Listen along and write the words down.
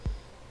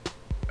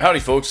Howdy,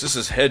 folks. This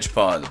is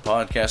HedgePod, the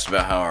podcast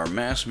about how our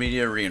mass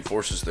media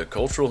reinforces the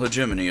cultural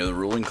hegemony of the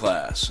ruling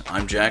class.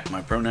 I'm Jack.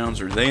 My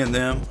pronouns are they and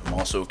them. I'm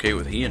also okay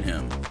with he and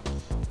him.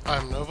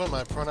 I'm Nova.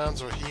 My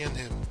pronouns are he and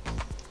him.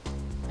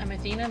 I'm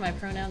Athena. My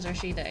pronouns are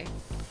she, they.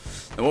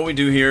 And what we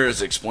do here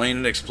is explain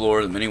and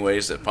explore the many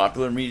ways that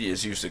popular media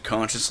is used to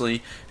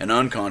consciously and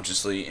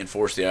unconsciously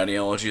enforce the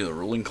ideology of the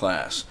ruling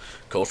class.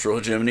 Cultural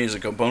hegemony is a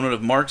component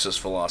of Marxist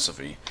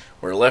philosophy.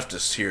 We're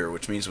leftists here,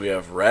 which means we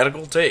have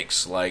radical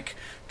takes like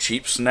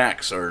cheap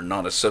snacks are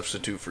not a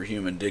substitute for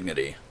human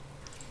dignity.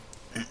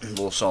 A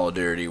little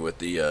solidarity with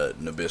the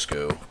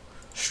Nabisco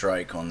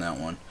strike on that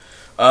one.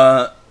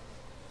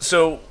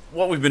 So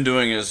what we've been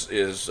doing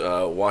is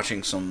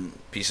watching some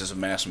pieces of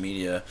mass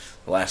media.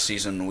 Last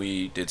season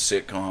we did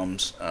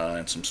sitcoms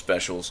and some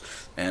specials,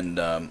 and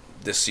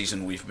this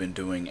season we've been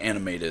doing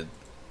animated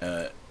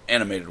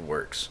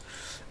works.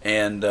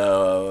 And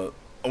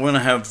I'm going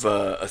to have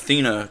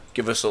Athena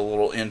give us a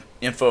little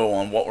info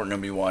on what we're going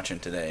to be watching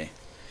today.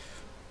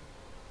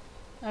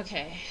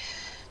 Okay.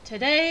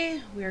 Today,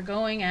 we are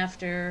going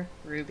after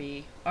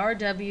RWBY.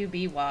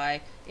 RWBY.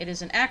 It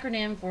is an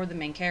acronym for the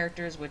main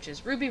characters, which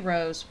is Ruby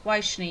Rose,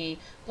 Weiss Schnee,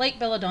 Blake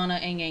Belladonna,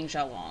 and Yang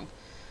Xiaolong.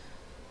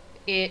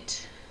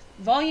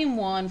 Volume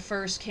 1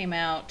 first came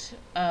out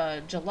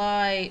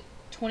July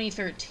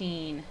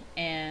 2013,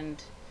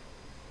 and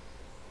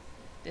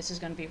this is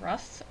going to be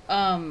rough.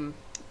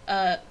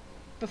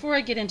 Before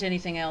I get into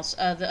anything else,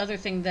 the other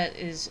thing that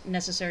is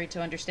necessary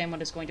to understand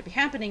what is going to be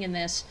happening in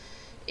this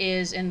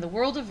is in the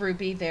world of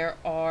RWBY, there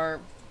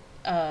are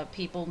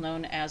people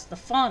known as the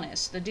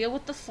Faunus. The deal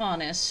with the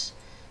Faunus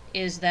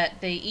is that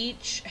they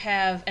each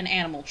have an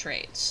animal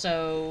trait.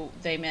 So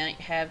they might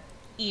have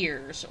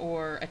ears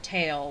or a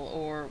tail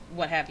or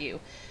what have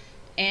you.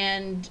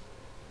 And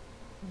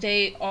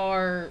they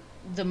are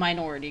the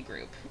minority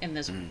group in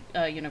this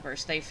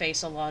universe. They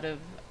face a lot of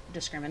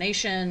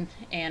discrimination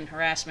and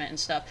harassment and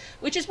stuff,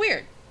 which is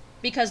weird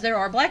because there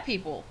are black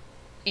people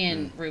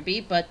in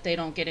RWBY, but they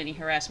don't get any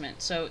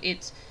harassment. So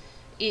it's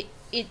a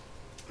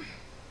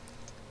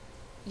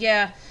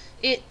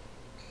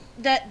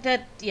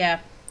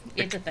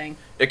thing.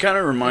 It kind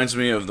of reminds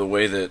me of the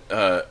way that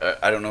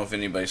I don't know if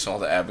anybody saw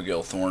the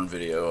Abigail Thorne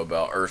video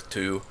about Earth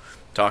 2,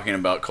 talking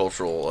about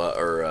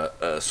cultural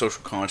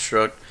social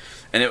construct,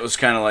 and it was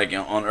kind of like,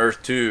 on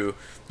Earth 2,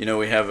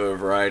 we have a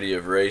variety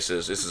of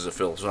races. This is a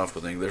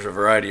philosophical thing. There's a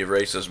variety of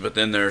races, but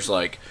then there's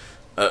like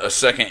a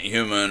second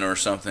human or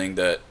something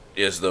that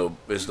is the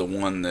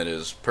one that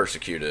is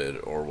persecuted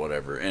or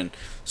whatever. And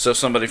so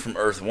somebody from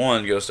Earth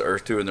 1 goes to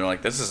Earth 2 and they're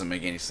like, this doesn't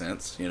make any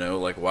sense,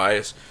 like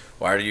why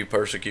do you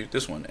persecute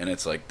this one? And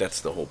it's like, that's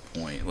the whole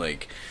point.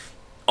 Like,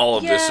 all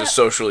of this is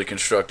socially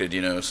constructed,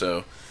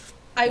 so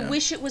I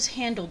wish it was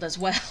handled as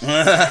well,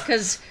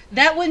 because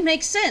that would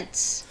make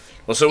sense.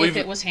 Well, if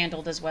it was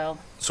handled as well.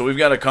 So we've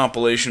got a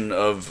compilation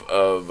of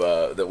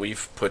that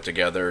we've put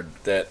together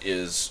that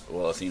is,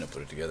 well, Athena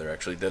put it together,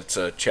 actually. That's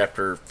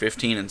chapter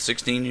 15 and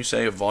 16, you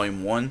say, of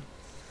volume 1?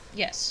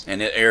 Yes.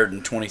 And it aired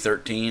in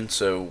 2013,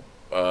 so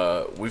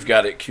we've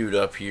got it queued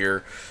up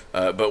here.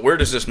 But where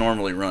does this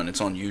normally run?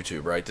 It's on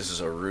YouTube, right? This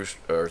is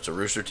it's a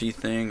Rooster Teeth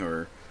thing,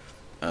 or...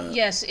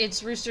 Yes,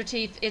 it's Rooster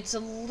Teeth. It's a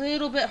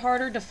little bit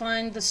harder to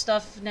find the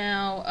stuff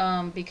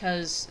now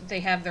because they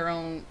have their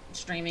own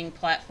streaming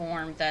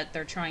platform that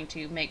they're trying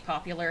to make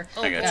popular.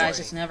 Guys,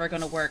 it's never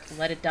going to work.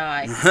 Let it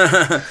die.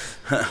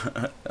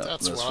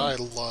 That's what I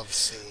love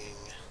seeing.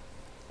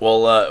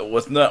 Well,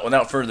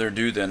 without further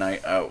ado, then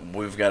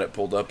we've got it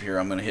pulled up here.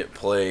 I'm going to hit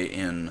play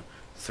in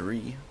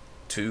 3,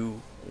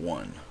 2,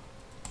 1.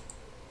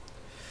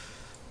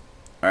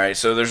 All right,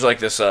 so there's like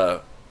this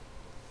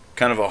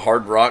kind of a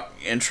hard rock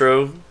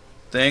intro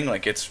thing,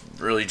 like it's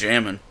really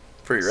jamming.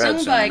 Pretty rad.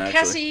 Sung by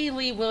Cassie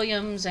Lee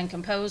Williams and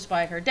composed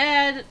by her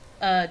dad,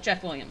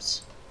 Jeff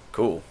Williams.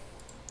 Cool.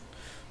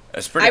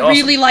 That's pretty awesome. I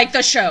really like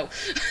the show.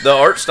 The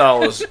art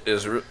style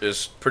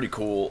is pretty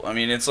cool. I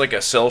mean, it's like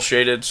a cell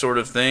shaded sort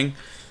of thing.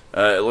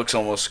 It looks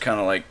almost kind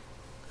of like,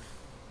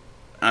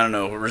 I don't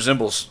know, it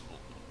resembles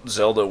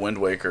Zelda Wind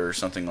Waker or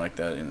something like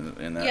that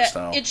in that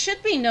style. It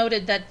should be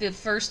noted that the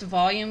first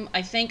volume,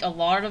 I think a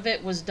lot of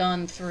it was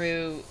done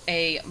through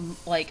a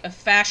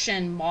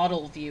fashion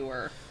model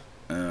viewer.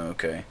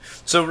 Okay.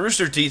 So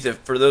Rooster Teeth,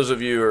 for those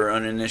of you who are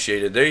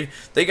uninitiated, they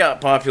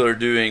got popular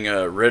doing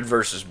red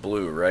versus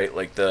blue, right?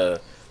 Like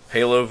the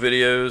Halo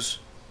videos,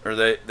 or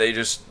they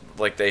just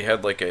like they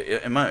had like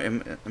a. Am I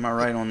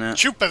right on that?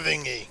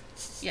 Chupavingy.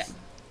 Yeah.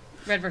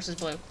 Red versus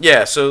blue.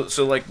 Yeah, so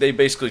like they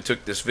basically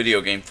took this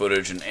video game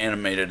footage and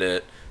animated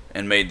it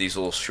and made these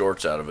little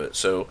shorts out of it.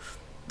 So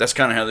that's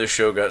kind of how this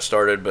show got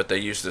started, but they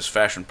used this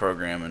fashion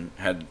program and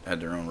had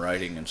their own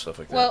writing and stuff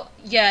like that. Well,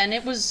 yeah, and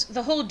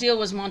the whole deal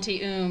was Monty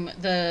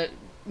the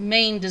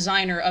main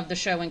designer of the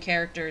show and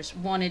characters,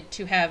 wanted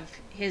to have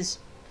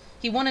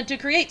he wanted to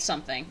create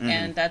something,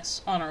 and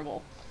that's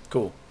honorable.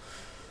 Cool.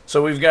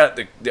 So we've got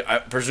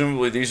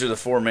presumably these are the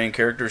 4 main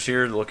characters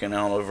here looking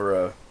out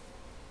over a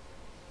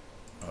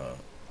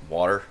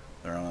water.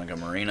 They're on like a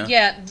marina.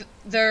 Yeah,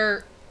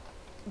 there's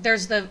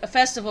a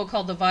festival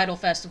called the Vital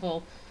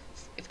Festival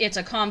it's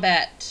a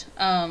combat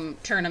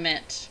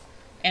tournament,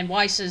 and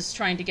Weiss is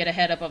trying to get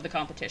ahead of the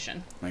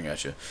competition. I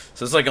gotcha.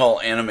 So it's like all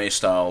anime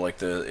style,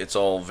 like it's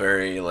all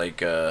very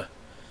like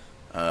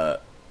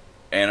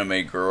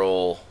anime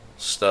girl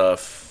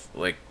stuff.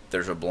 Like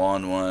there's a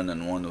blonde one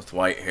and one with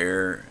white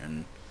hair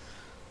and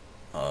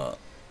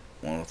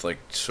one with like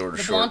sort of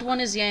The short. blonde one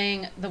is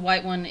Yang, the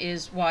white one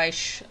is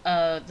Weiss,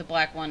 the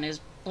black one is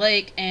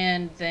Blake,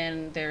 and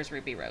then there's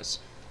Ruby Rose.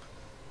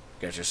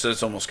 Gotcha. So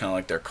it's almost kind of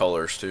like their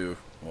colors too,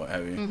 what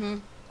have you. Mm-hmm.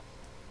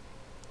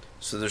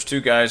 So there's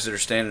two guys that are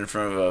standing in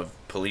front of a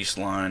police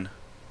line,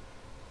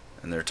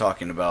 and they're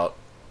talking about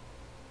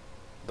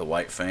the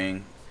White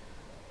Fang.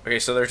 Okay,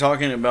 so they're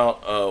talking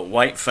about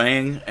White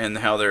Fang and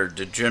how they're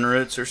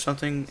degenerates or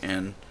something,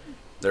 and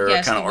they're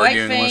Yes, kind of the White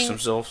arguing amongst Fang-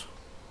 themselves.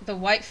 The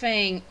White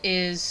Fang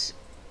is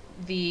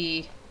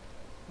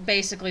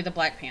basically the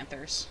Black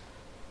Panthers.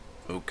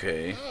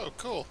 Okay. Oh,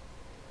 cool.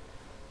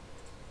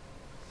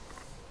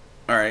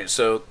 All right.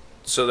 So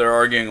they're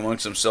arguing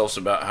amongst themselves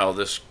about how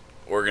this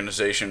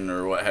organization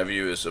or what have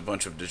you is a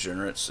bunch of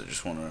degenerates that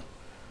just want to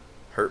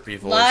hurt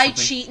people. Lie, or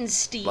something. cheat, and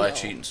steal. Lie,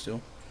 cheat, and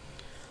steal.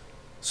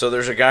 So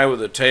there's a guy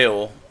with a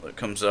tail that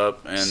comes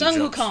up and Sun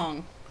jumps.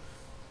 Wukong.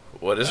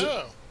 What is it?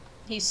 Oh.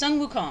 He's Sun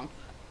Wukong.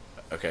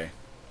 Okay.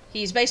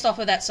 He's based off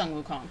of that Sun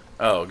Wukong.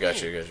 Oh,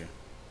 gotcha.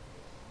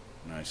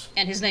 Nice.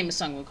 And his name is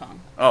Sun Wukong.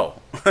 Oh,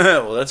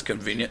 well, that's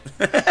convenient.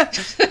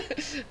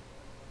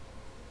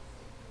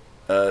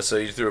 So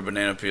you threw a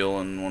banana peel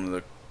in one of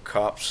the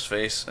cops'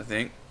 face, I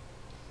think.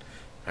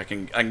 I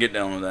can get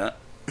down with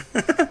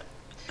that.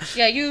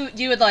 Yeah,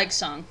 you would like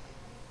Sung.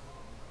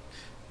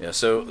 Yeah.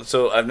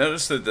 So I've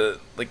noticed that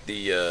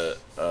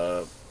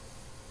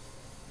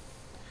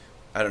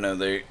I don't know,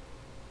 there's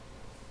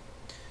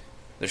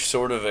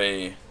sort of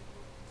a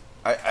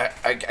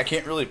I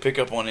can't really pick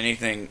up on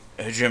anything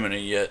hegemony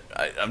yet.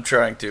 I'm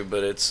trying to,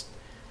 but it's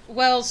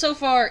Well, so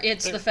far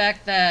it's the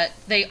fact that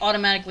they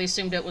automatically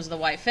assumed it was the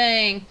White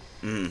Fang,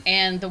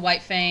 and the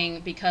White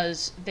Fang,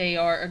 because they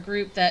are a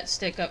group that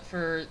stick up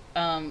for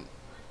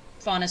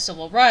fauna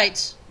civil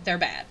rights, they're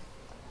bad.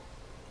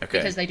 okay.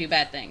 Because they do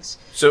bad things.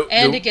 So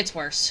And it gets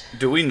worse.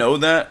 do we know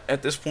that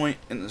at this point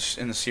in the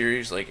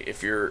series? Like,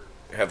 if you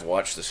have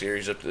watched the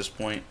series up to this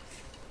point,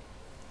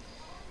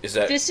 is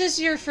that This is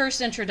your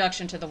first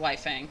introduction to the White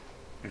Fang.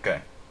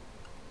 okay?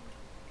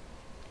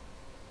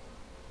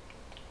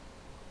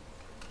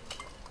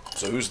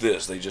 So who's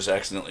this? They just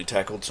accidentally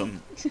tackled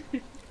some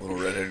little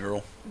redhead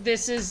girl.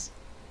 This is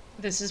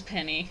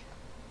Penny.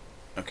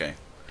 Okay,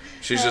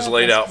 she's just Oh,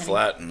 laid that's out Penny.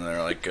 flat, and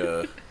they're like,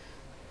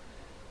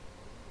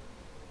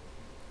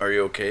 "Are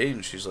you okay?"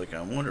 And she's like,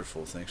 "I'm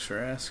wonderful. Thanks for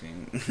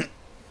asking."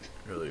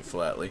 Really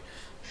flatly.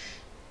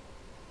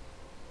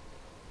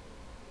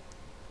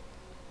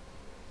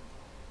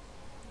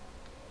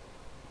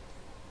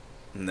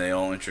 And they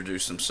all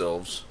introduce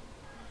themselves.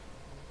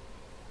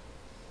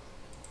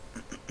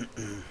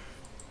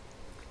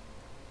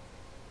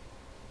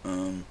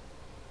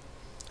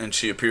 And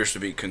she appears to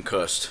be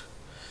concussed.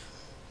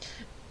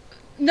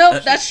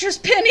 Nope, that's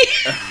just Penny.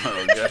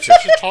 Oh, gotcha.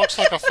 She talks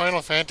like a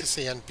Final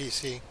Fantasy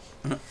NPC.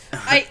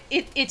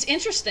 It's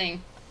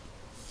interesting.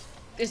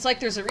 It's like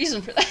there's a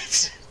reason for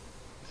that.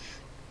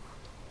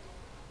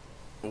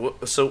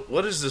 So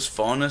what is this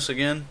faunus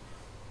again?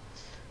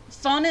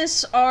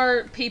 Faunus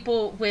are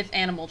people with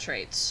animal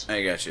traits.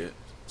 I got you.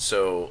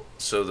 So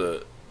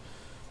the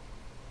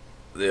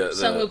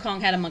Sun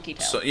Wukong had a monkey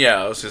tail. So,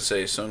 yeah, I was gonna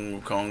say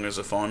Sun Wukong is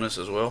a faunus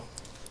as well.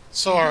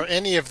 So are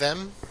any of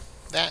them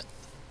that?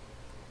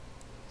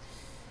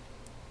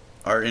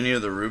 Are any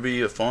of the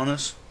Ruby a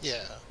faunus?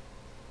 Yeah.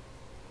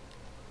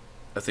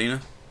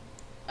 Athena?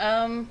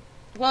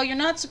 Well, you're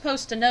not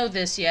supposed to know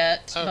this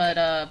yet, Okay. but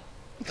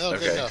Oh, Okay.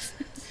 good enough.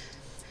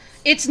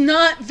 it's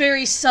not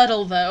very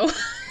subtle though.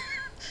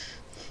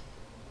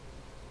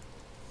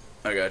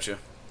 I got you.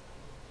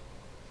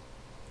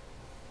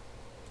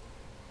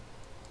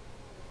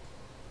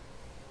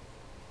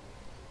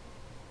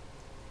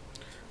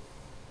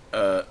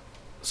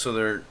 So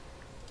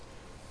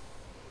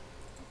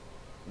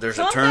there's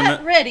a Combat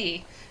tournament.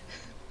 ready.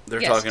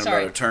 They're Yes, talking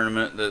sorry. about a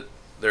tournament that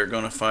they're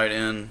going to fight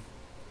in,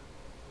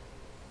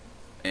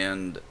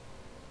 and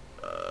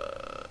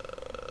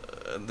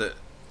the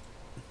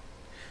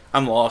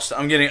I'm lost.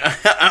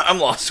 I'm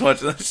lost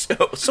watching this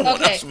show. Someone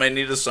Okay. else may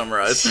need to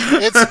summarize.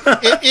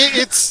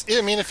 It's.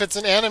 I mean, if it's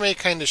an anime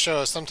kind of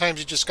show, sometimes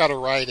you just got to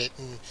write it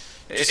and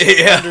just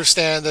Yeah.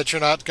 understand that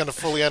you're not going to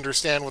fully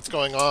understand what's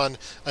going on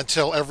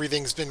until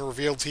everything's been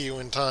revealed to you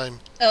in time.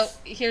 Oh,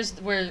 here's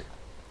the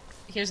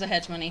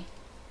hegemony.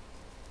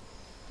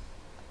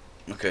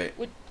 Okay.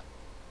 Would-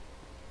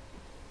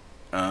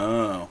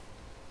 Oh.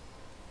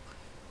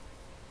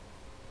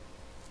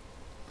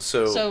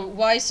 So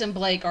Weiss and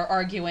Blake are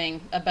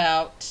arguing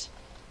about.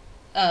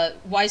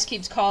 Weiss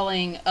keeps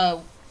calling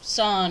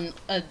Son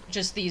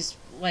just these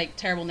like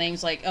terrible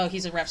names, like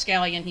he's a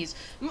rapscallion. He's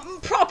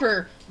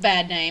proper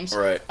bad names.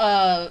 right.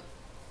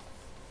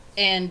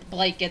 And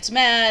Blake gets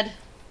mad.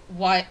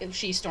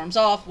 She storms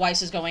off.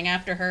 Weiss is going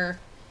after her,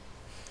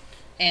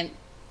 and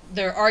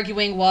they're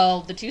arguing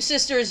while the two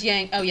sisters,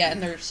 Yang... Oh, yeah, and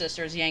their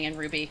sisters, Yang and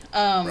Ruby.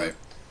 Right.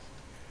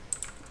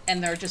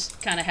 And they're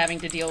just kind of having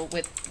to deal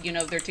with,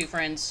 their two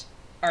friends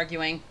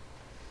arguing.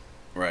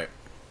 Right.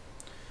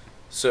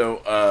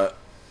 So,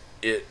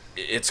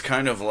 it's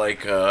kind of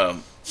like,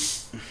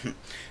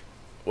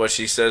 what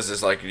she says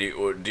is like,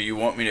 do you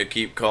want me to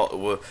keep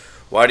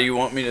why do you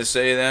want me to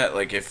say that?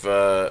 Like, if,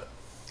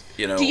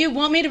 Do you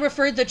want me to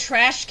refer the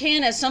trash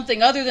can as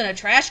something other than a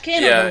trash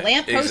can, yeah, or the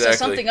lamppost as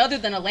something other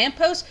than a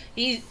lamppost?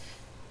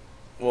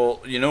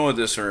 Well, you know what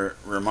this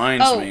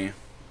reminds me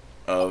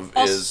of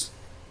is...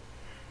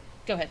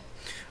 Go ahead.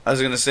 I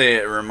was gonna say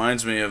it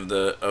reminds me of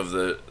the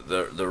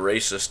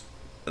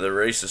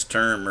racist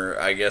term, or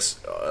I guess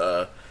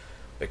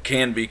it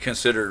can be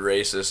considered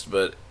racist,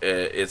 but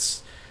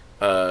it's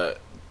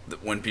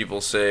when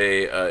people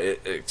say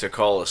to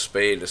call a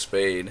spade a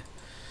spade.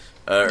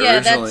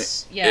 Originally,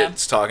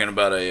 it's talking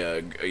about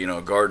a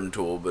garden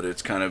tool, but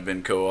it's kind of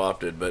been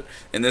co-opted. But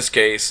in this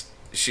case,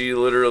 she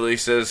literally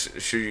says,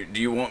 "Do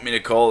you want me to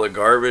call a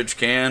garbage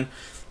can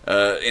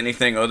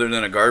anything other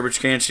than a garbage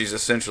can?" She's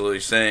essentially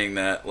saying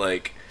that,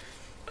 like,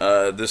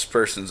 this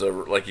person's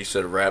like you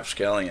said, a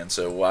rapscallion.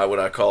 So why would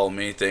I call him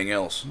anything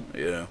else?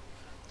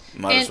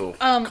 Might as well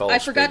call a I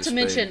spade forgot a to spade.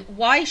 mention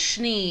why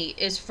Schnee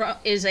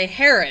is a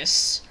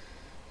Harris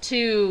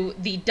to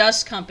the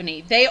Dust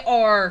Company. They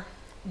are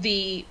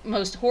the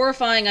most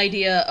horrifying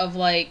idea of,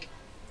 like,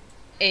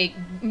 a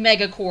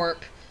megacorp,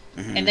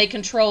 and they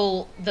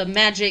control the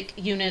magic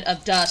unit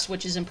of dust,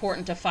 which is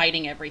important to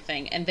fighting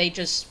everything. And they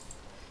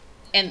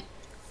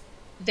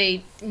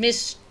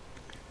mistreat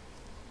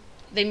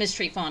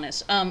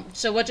Faunus.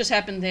 So what just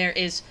happened there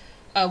is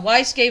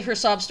Weiss gave her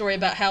sob story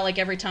about how, like,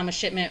 every time a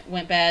shipment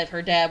went bad,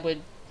 her dad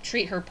would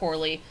treat her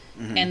poorly.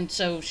 And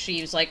so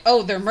she was like,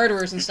 oh, they're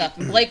murderers and stuff.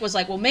 And Blake was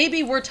like, well,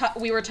 maybe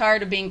we were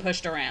tired of being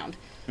pushed around.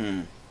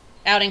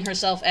 Outing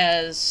herself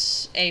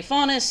as a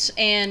Faunus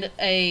and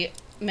a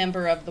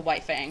member of the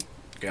White Fang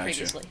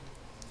previously.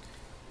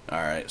 All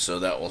right, so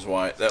that was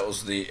why. That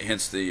was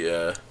hence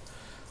the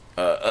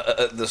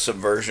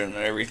subversion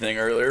and everything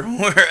earlier when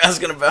we were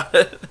asking about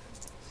it.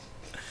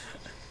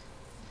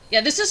 Yeah,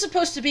 this is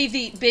supposed to be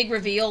the big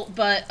reveal,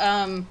 but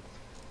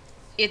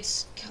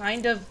it's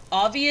kind of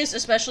obvious,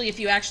 especially if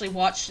you actually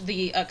watch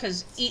the...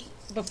 Because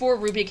before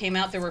RWBY came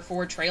out, there were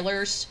 4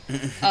 trailers.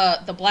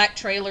 The black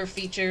trailer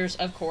features,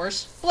 of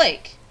course,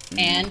 Blake.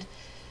 And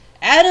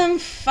Adam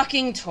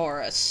fucking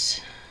Taurus.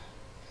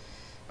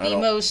 The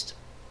most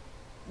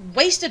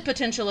wasted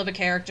potential of a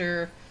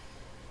character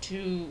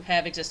to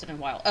have existed in a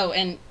while. Oh,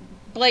 and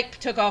Blake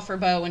took off her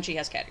bow and she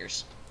has cat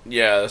ears.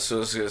 Yeah,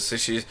 so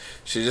she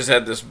just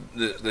had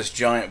this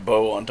giant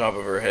bow on top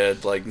of her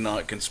head, like,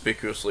 not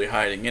conspicuously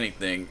hiding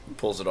anything.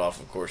 Pulls it off.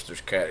 Of course,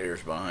 there's cat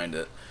ears behind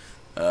it.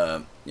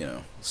 So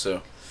yeah.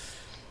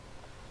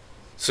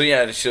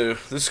 So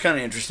this is kind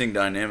of interesting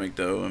dynamic,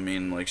 though. I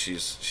mean, like,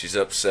 she's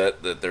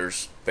upset that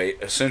there's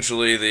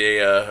essentially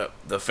the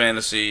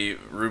fantasy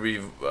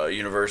RWBY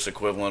universe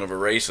equivalent of a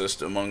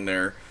racist among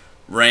their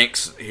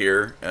ranks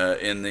here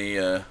in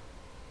the.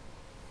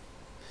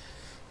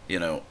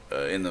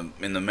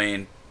 In the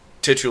main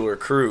titular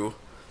crew,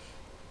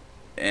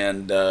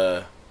 and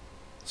so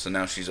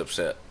now she's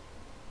upset.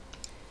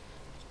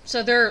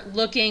 So they're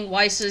looking.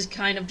 Weiss is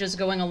kind of just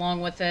going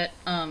along with it.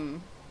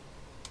 And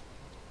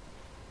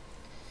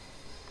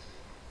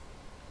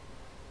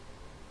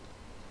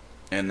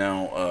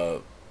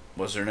now,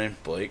 what's her name?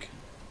 Blake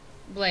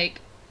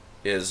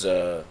is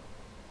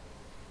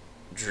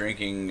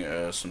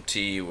drinking some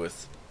tea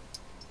with.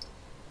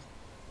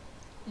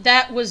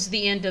 That was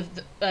the end of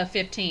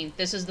 15.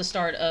 This is the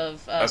start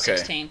of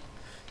 16.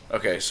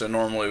 Okay, so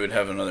normally we'd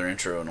have another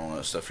intro and all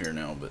that stuff here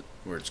now, but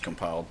where it's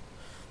compiled.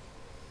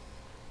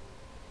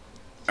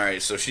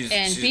 Alright, so she's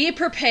be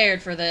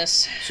prepared for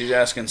this. She's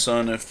asking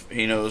Sun if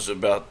he knows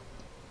about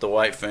the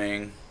White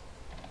Fang,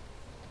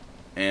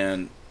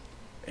 and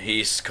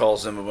he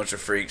calls them a bunch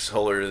of freaks,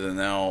 holier than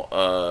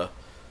thou,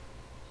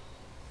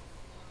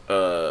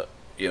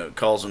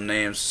 calls them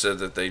names, said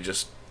that they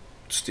just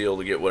steal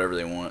to get whatever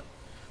they want.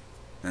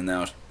 And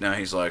now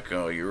he's like,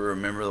 oh, you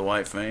remember the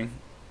White Fang?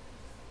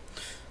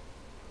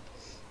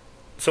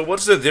 So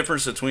what's the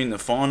difference between the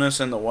Faunus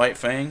and the White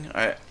Fang?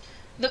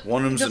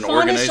 One of them's an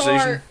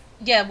organization?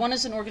 One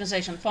is an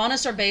organization.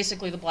 Faunus are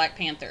basically the Black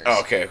Panthers.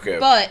 Oh, okay.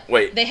 But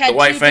wait, they had the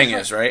White Fang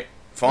different... is, right?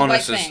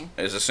 Faunus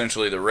is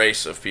essentially the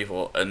race of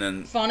people, and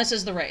then... Faunus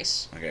is the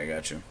race. Okay, I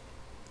got you.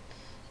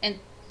 And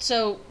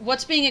so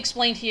what's being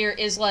explained here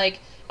is, like,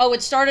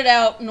 it started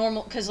out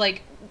normal, because,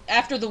 like,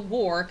 after the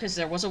war, because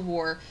there was a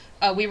war...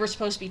 we were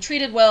supposed to be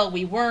treated well.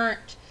 We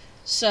weren't.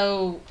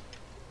 So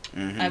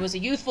I was a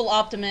youthful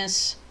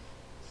optimist.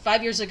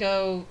 5 years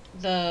ago,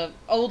 the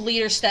old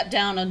leader stepped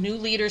down. A new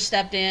leader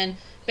stepped in.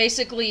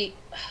 Basically,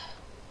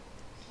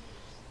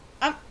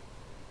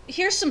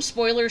 here's some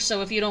spoilers.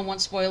 So if you don't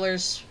want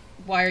spoilers,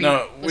 why are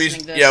you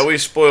listening to this? Yeah, we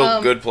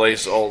spoiled Good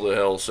Place all to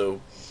hell. So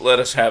let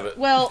us have it.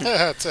 Well,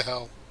 to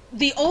hell.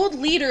 The old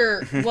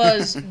leader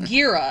was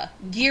Gira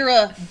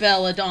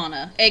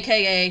Belladonna,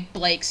 a.k.a.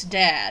 Blake's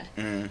dad.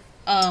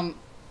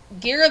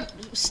 Gira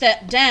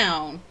stepped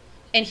down,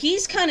 and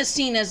he's kind of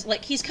seen as,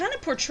 like, he's kind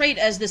of portrayed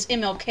as this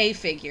MLK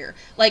figure,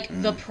 like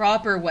the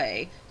proper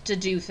way to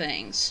do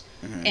things.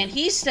 And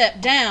he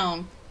stepped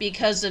down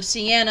because of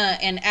Sienna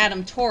and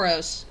Adam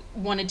Toros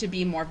wanted to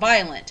be more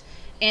violent.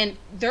 And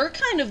they're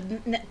kind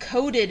of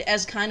coded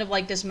as kind of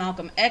like this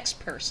Malcolm X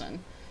person.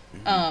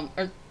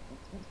 Or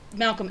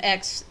Malcolm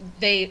X,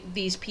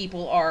 these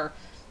people are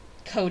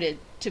coded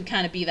to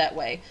kind of be that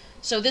way.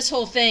 So this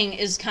whole thing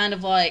is kind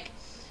of like,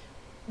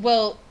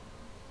 well,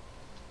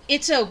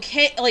 it's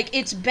okay, like,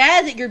 it's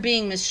bad that you're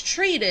being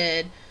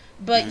mistreated,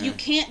 but you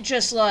can't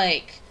just,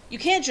 like, you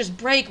can't just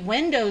break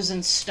windows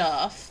and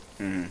stuff.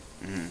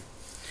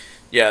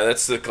 Yeah,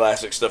 that's the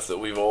classic stuff that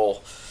we've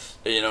all,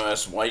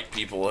 as white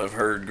people have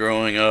heard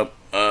growing up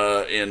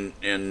in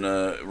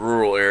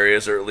rural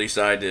areas, or at least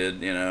I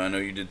did. I know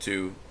you did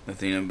too,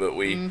 Athena, but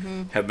we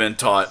have been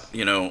taught,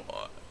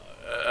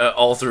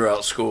 all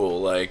throughout school,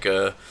 like,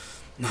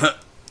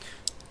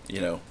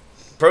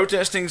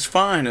 protesting's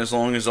fine as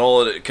long as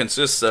all it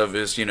consists of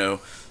is,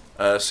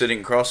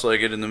 sitting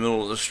cross-legged in the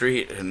middle of the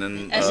street and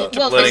then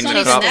letting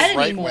the cops. That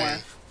right anymore. way.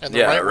 And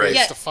the right way right.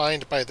 is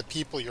defined by the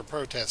people you're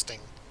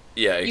protesting.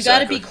 Yeah, exactly. You got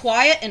to be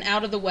quiet and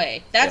out of the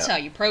way. That's Yeah. how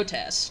you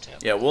protest.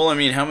 Yeah, well, I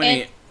mean, how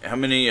many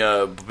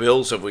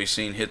bills have we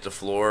seen hit the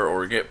floor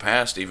or get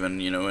passed even,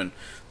 and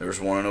there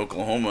was one in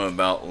Oklahoma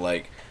about,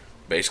 like,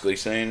 basically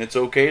saying it's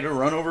okay to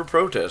run over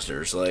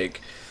protesters. Like,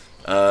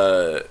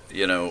 it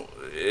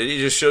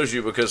just shows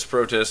you because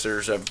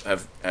protesters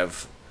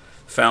have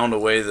found a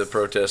way to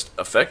protest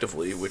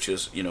effectively, which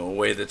is, a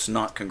way that's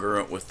not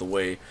congruent with the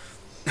way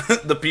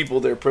the people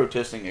they're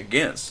protesting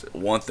against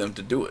want them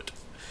to do it.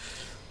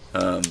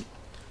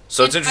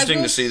 So it's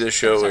interesting to see this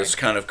show is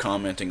kind of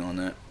commenting on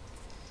that.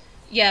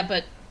 Yeah,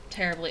 but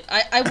terribly.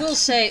 I will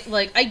say,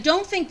 like, I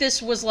don't think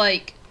this was,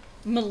 like,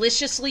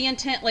 maliciously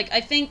intent. Like,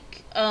 I think,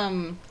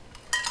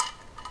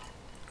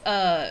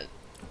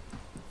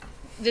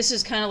 this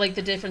is kind of like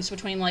the difference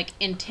between, like,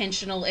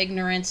 intentional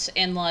ignorance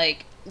and,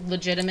 like,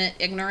 legitimate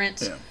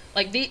ignorance. Yeah.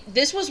 Like,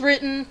 this was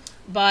written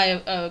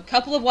by a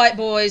couple of white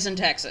boys in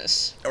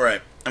Texas. All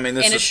right. I mean,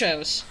 this and is... it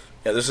shows.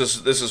 Yeah, this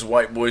is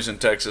white boys in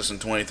Texas in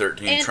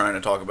 2013 trying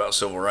to talk about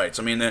civil rights.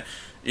 I mean,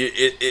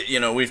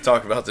 we've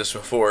talked about this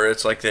before.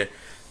 It's like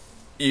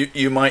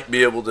you might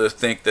be able to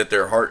think that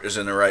their heart is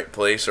in the right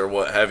place or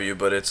what have you,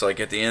 but it's like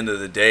at the end of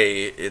the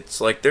day,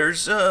 it's like there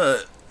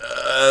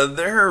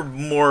are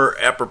more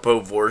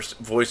apropos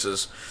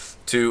voices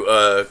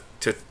to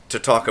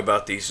talk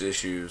about these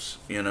issues.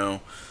 So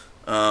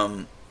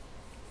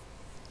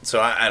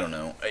I don't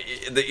know.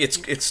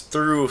 It's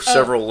through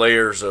several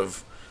layers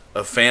of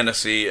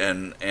fantasy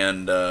and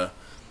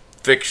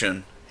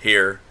fiction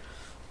here.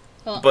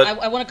 Well, but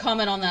I want to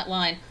comment on that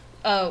line.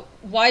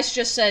 Weiss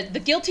just said, "The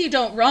guilty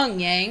don't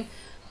run, Yang."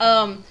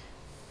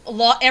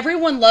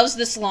 Everyone loves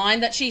this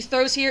line that she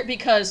throws here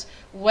because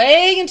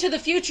way into the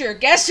future,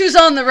 guess who's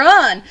on the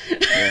run?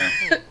 Yeah,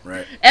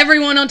 right.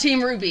 Everyone on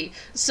Team RWBY.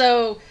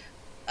 So,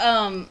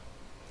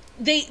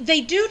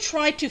 they do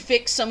try to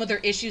fix some of their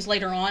issues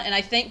later on, and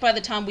I think by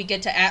the time we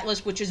get to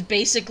Atlas, which is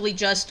basically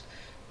just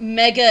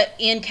mega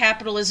in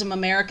capitalism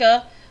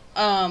America,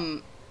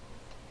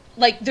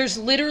 like, there's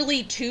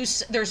literally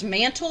there's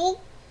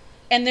Mantle,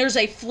 and there's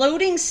a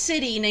floating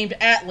city named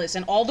Atlas,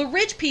 and all the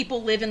rich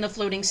people live in the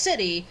floating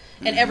city,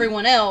 and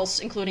everyone else,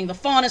 including the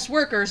Faunus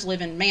workers,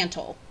 live in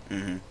Mantle.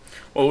 Mm-hmm.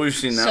 Well, we've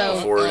seen that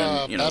before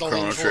in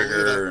Chrono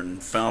Trigger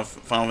and Final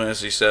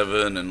Fantasy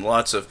VII, and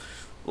lots of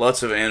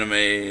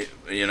anime,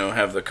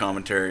 have the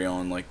commentary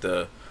on, like,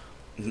 the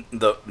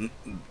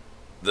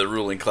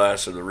ruling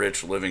class or the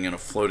rich living in a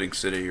floating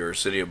city or a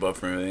city above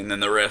from everything, and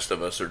then the rest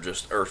of us are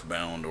just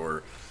earthbound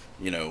or,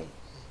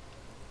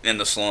 in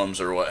the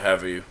slums or what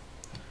have you.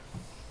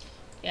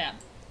 Yeah.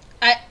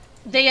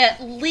 They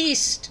at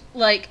least,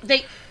 like,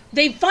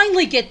 they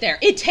finally get there.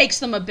 It takes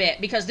them a bit,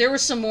 because there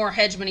was some more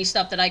hegemony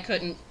stuff that I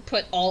couldn't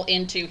put all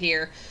into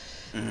here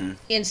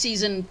in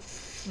season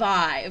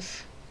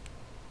 5.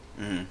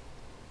 Mm-hmm.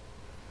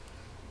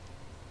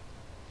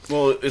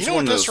 Well, it's one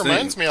what of those this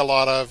reminds things. me a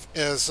lot of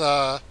is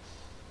the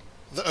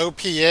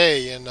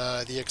OPA in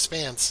The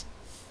Expanse.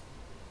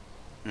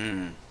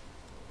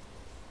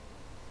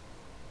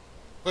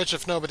 Which,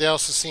 if nobody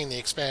else has seen The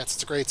Expanse,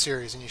 it's a great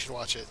series and you should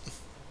watch it.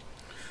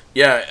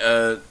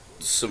 Yeah,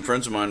 some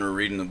friends of mine were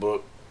reading the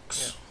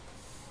books,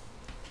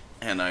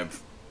 and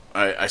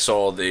I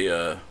saw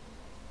the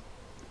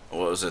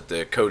what was it?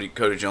 The Cody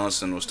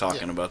Johnson was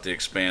talking about The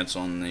Expanse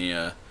on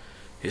the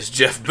his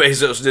Jeff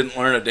Bezos didn't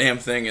learn a damn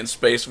thing in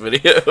space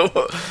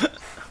video.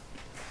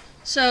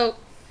 So,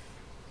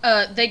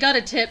 they got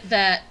a tip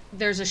that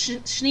there's a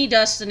She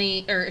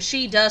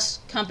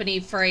Dust company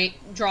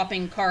freight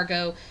dropping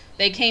cargo.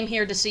 They came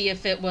here to see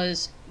if it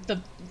was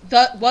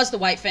the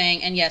White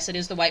Fang, and yes, it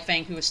is the White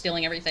Fang who is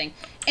stealing everything.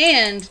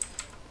 And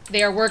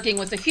they are working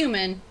with a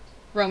human,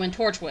 Roman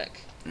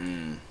Torchwick.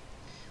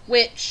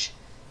 Which,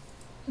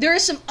 there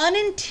is some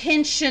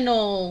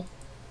unintentional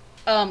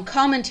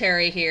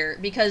commentary here,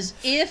 because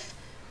if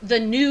the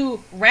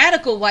new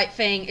radical White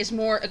Fang is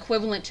more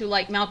equivalent to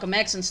like Malcolm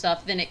X and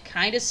stuff, then it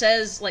kind of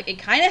says like it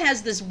kind of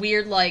has this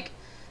weird like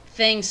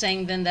thing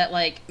saying then that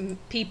like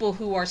people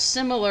who are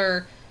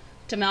similar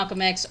to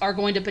Malcolm X are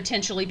going to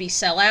potentially be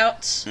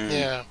sellouts.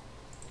 Yeah.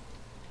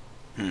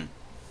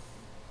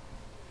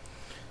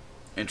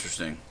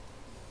 Interesting.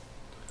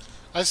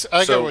 I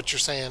So- get what you're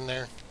saying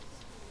there.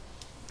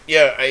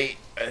 Yeah,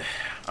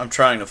 I'm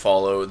trying to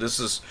follow.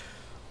 This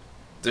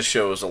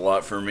show is a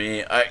lot for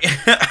me.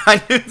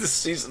 I knew this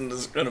season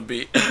was going to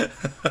be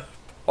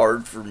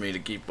hard for me to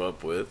keep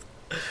up with.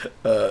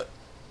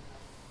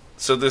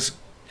 So this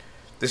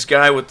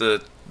guy with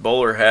the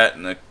bowler hat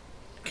and the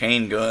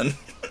cane gun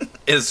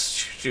is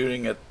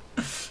shooting at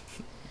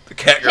the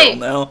cat girl Hey,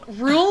 now.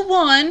 Rule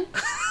 1 in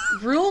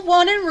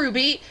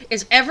RWBY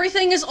is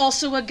everything is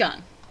also a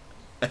gun.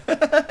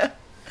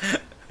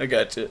 I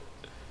got you.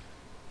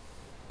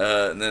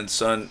 And then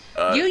Sun.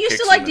 You used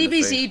kicks to like him in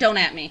the DBZ, face. don't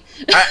at me.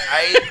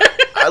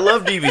 I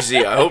love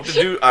DBZ.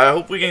 I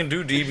hope we can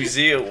do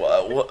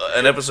DBZ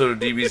an episode of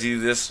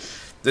DBZ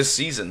this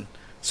season,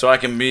 so I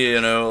can be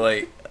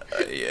like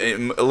a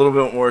little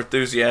bit more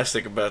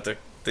enthusiastic about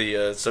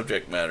the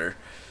subject matter.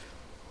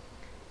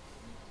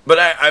 But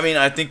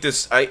I think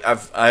this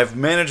I've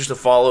managed to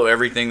follow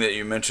everything that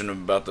you mentioned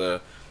about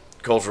the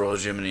cultural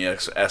hegemony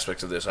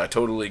aspects of this. I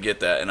totally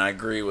get that, and I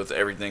agree with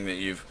everything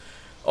that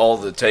all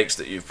the takes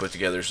that you've put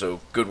together. So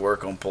good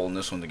work on pulling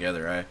this one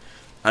together.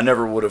 I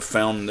never would have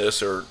found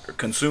this or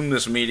consumed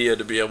this media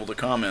to be able to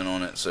comment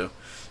on it. So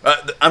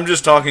I'm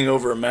just talking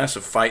over a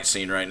massive fight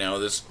scene right now.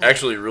 This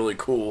actually really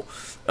cool.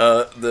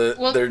 They're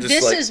just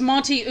this like, is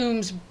Monty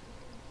Oom's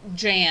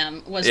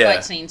jam was Yeah.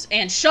 fight scenes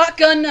and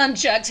shotgun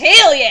nunchucks.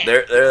 Hell yeah!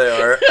 There they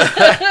are.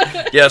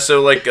 Yeah,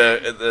 so like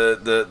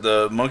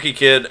the monkey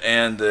kid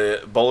and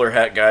the bowler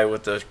hat guy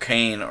with the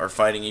cane are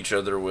fighting each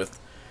other with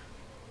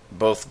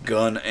both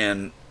gun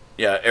and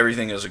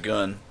everything is a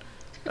gun.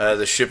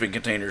 The shipping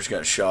containers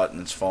got shot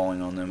and it's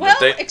falling on them. Well,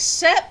 But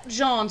except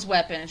Jean's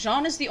weapon.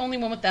 Jean is the only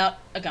one without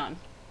a gun.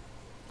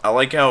 I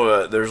like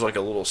how there's like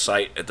a little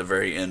sight at the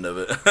very end of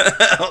it,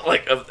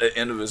 like at the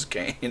end of his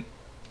cane.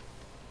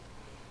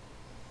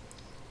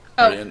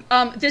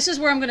 Oh, this is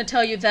where I'm going to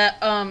tell you that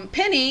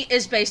Penny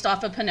is based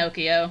off of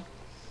Pinocchio.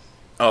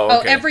 Oh,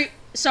 okay.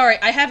 Sorry,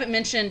 I haven't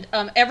mentioned.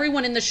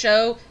 Everyone in the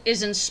show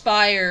is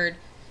inspired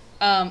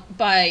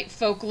by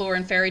folklore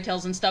and fairy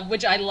tales and stuff,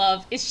 which I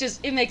love.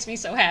 It makes me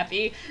so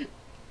happy.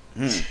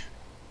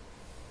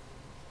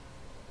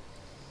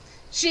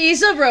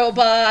 She's a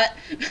robot.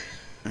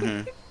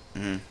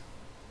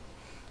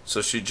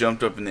 So she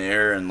jumped up in the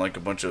air and like a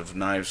bunch of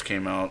knives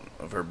came out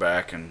of her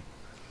back and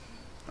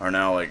are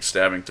now like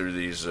stabbing through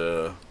these.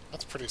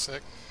 That's pretty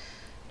sick.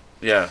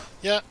 Yeah.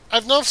 Yeah,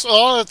 I've noticed a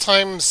lot of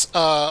times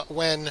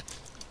when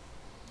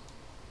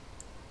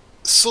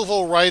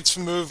civil rights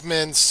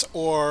movements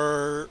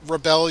or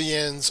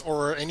rebellions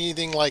or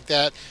anything like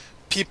that,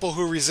 people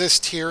who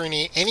resist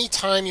tyranny,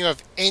 anytime you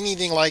have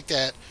anything like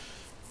that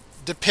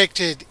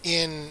depicted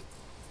in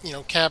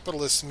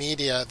capitalist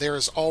media,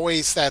 there's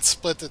always that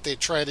split that they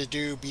try to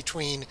do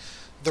between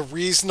the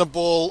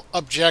reasonable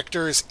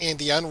objectors and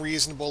the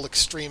unreasonable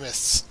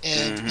extremists.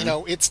 And,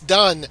 it's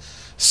done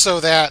so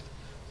that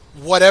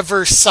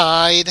whatever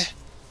side,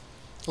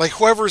 like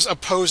whoever's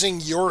opposing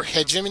your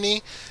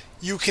hegemony,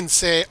 you can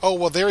say, oh,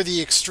 well, they're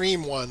the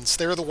extreme ones.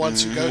 They're the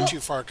ones who go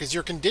too far, because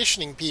you're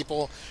conditioning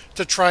people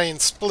to try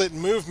and split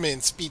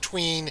movements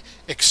between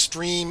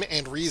extreme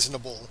and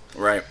reasonable.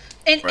 Right.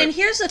 And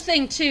here's the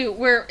thing too,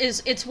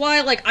 it's why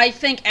like I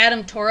think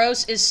Adam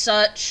Toros is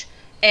such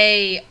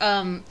a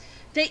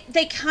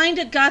they kind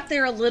of got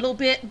there a little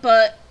bit,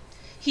 but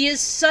he is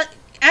such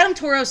Adam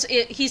Toros.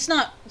 He's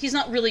not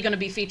really going to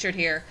be featured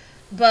here,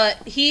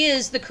 but he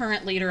is the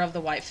current leader of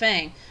the White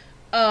Fang,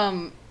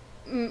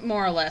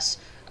 more or less.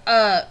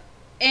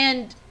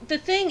 And the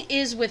thing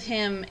is with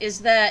him is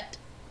that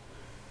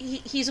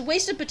he's a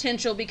wasted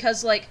potential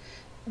because like.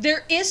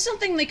 There is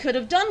something they could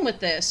have done with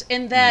this,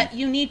 in that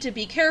you need to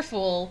be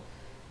careful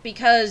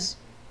because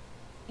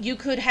you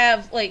could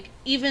have, like,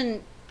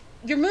 even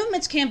your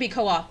movements can be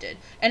co-opted.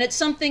 And it's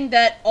something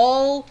that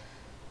all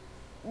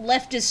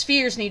leftist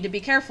spheres need to be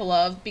careful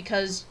of,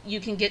 because you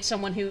can get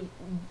someone who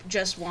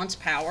just wants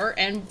power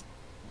and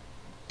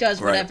does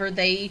whatever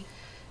they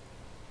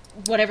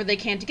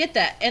can to get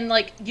that. And,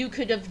 like, you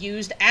could have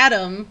used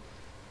Adam,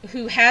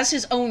 who has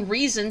his own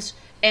reasons,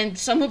 and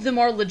some of them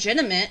are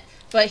legitimate,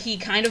 but he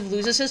kind of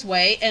loses his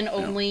way and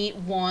only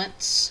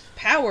wants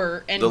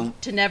power and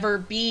to never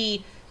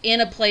be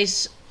in a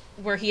place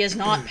where he is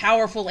not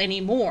powerful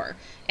anymore.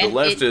 And the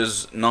left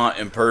is not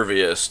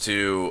impervious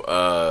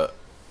to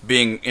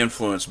being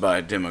influenced by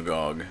a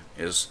demagogue.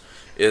 Is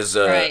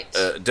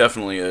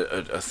definitely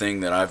a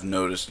thing that I've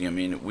noticed. I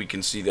mean, we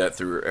can see that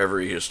through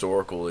every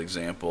historical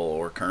example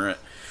or current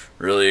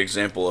really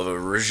example of a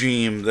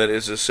regime that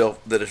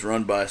is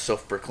run by a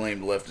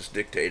self-proclaimed leftist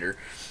dictator.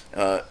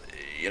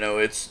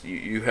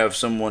 You have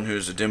someone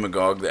who's a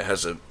demagogue that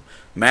has a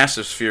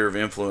massive sphere of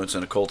influence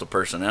and a cult of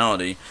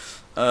personality.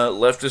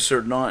 Leftists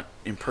are not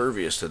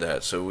impervious to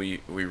that, so we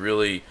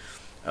really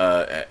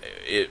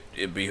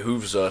it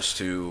behooves us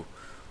to,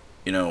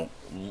 you know,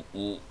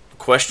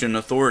 question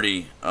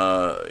authority,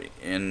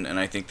 and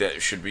I think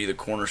that should be the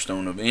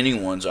cornerstone of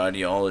anyone's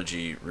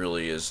ideology.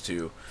 Really, is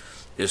to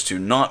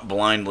not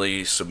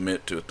blindly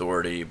submit to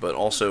authority, but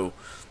also,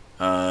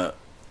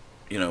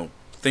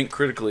 think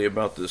critically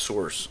about the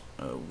source.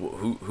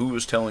 Who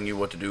is telling you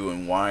what to do,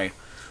 and why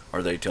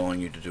are they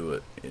telling you to do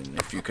it? And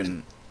if you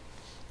can,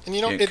 And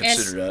you know,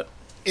 consider that.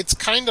 it's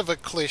kind of a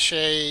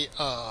cliche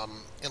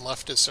in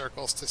leftist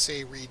circles to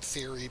say read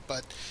theory,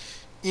 but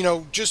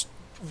just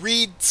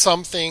read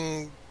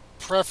something,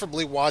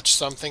 preferably watch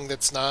something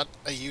that's not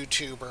a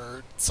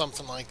YouTuber,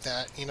 something like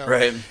that.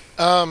 Right.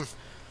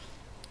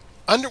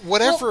 Under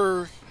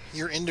whatever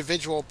your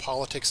individual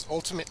politics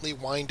ultimately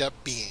wind up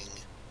being,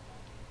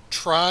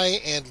 try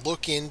and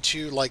look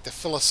into like the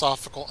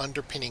philosophical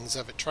underpinnings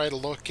of it. Try to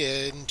look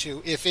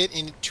into if it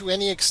to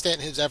any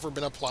extent has ever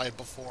been applied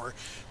before,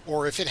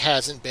 or if it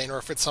hasn't been, or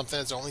if it's something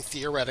that's only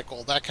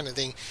theoretical, that kind of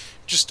thing.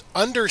 Just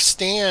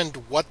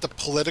understand what the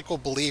political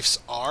beliefs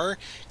are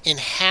and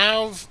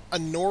have a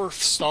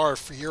North Star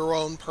for your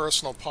own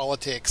personal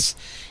politics,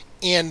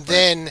 and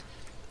then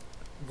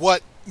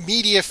what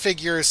media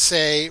figures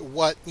say,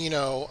 what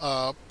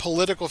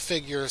political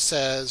figure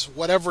says,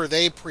 whatever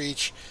they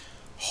preach,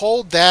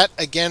 hold that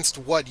against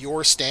what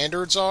your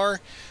standards are,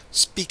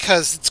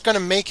 because it's going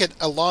to make it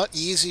a lot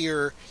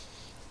easier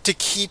to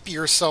keep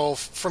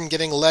yourself from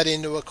getting led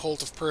into a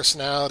cult of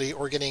personality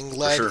or getting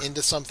led sure.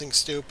 into something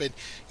stupid.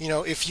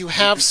 If you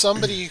have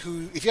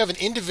if you have an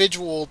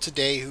individual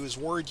today whose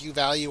word you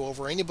value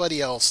over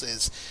anybody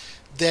else's,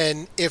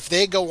 then if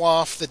they go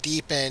off the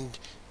deep end,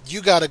 you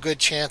got a good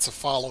chance of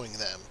following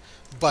them.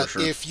 But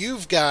sure. if you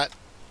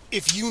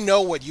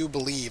know what you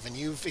believe and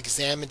you've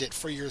examined it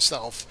for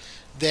yourself,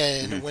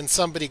 then when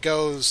somebody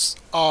goes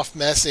off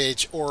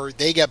message, or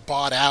they get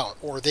bought out,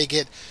 or they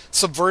get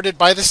subverted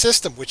by the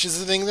system, which is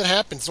the thing that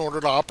happens in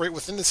order to operate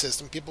within the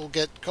system, people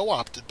get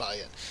co-opted by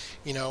it.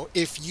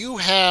 If you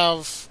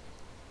have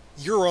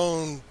your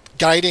own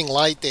guiding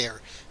light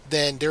there,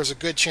 then there's a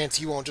good chance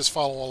you won't just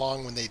follow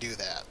along when they do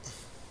that.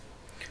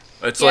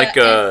 It's Yeah, like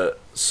and-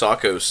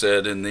 Sacco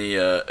said in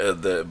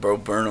the Bo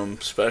Burnham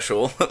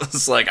special.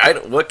 It's like,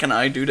 what can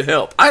I do to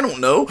help? I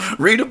don't know.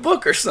 Read a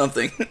book or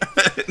something.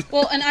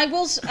 Well, and I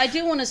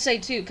do want to say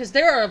too, because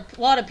there are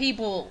a lot of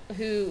people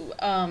who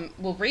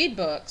will read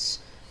books,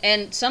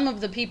 and some of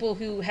the people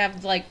who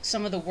have like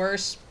some of the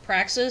worst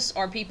praxis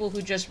are people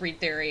who just read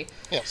theory.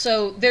 Yeah.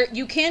 So there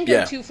you can go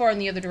Yeah. too far in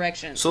the other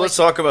direction. So let's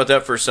talk about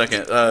that for a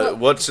second.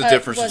 What's the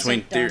difference between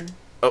wasn't theory? done.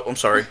 Oh, I'm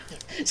sorry.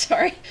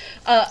 Sorry.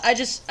 I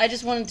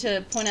just wanted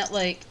to point out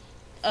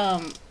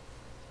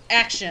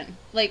action.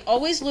 Like,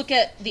 always look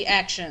at the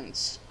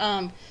actions.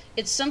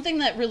 It's something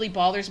that really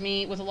bothers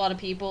me with a lot of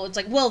people. It's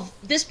like, well,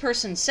 this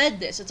person said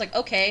this. It's like,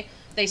 okay,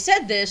 they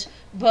said this,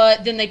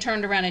 but then they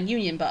turned around and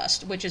union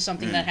bust, which is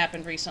something that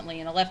happened recently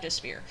in a leftist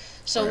sphere.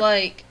 So,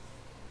 Right.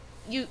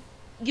 you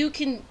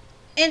can...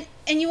 And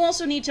you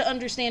also need to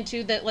understand,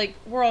 too, that, like,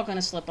 we're all going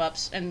to slip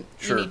ups, and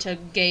Sure. you need to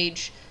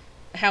gauge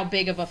how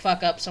big of a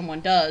fuck up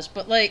someone does.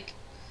 But, like,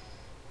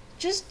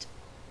 just...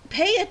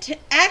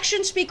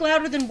 actions speak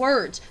louder than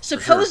words,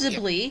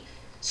 supposedly.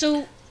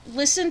 So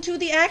listen to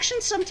the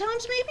actions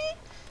sometimes, maybe.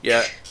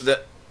 Yeah.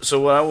 So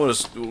what I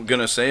was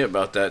gonna say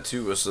about that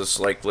too was this: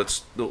 like,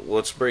 let's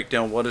break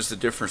down what is the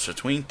difference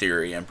between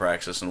theory and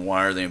praxis, and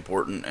why are they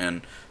important,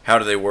 and how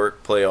do they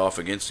play off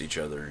against each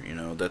other.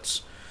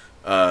 That's,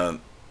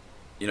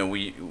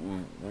 we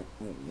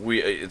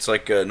it's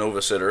like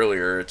Nova said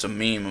earlier. It's a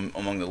meme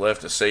among the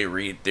left to say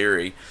read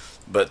theory.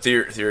 But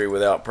theory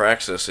without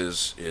praxis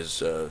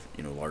is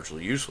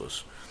largely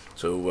useless.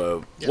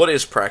 So what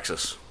is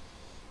praxis?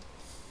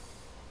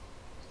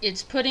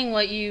 It's putting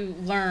what you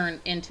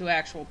learn into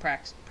actual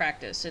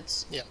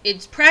practice. Yeah.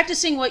 It's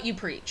practicing what you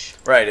preach.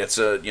 Right. It's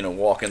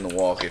walking the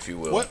walk, if you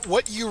will.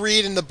 What you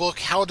read in the book,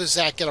 how does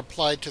that get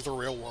applied to the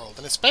real world?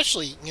 And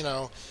especially,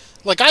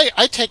 like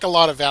I take a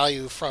lot of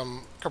value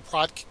from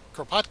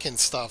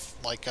Kropotkin's stuff,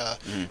 like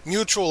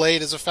Mutual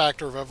Aid is a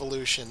Factor of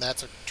Evolution.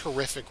 That's a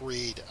terrific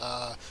read.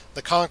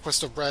 The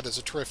Conquest of Bread is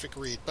a terrific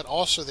read, but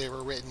also they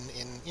were written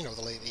in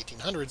the late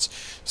 1800s.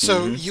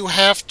 So you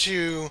have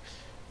to,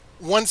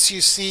 once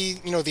you see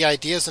the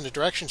ideas and the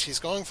directions he's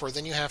going for,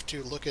 then you have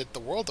to look at the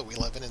world that we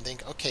live in and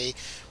think, okay,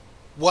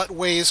 what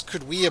ways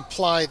could we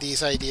apply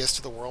these ideas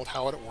to the world?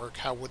 How would it work?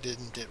 How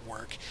didn't it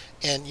work?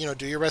 And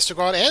do your best to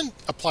go out and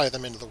apply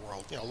them into the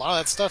world. A lot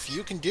of that stuff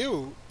you can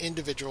do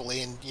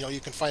individually, and you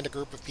can find a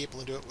group of people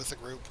and do it with a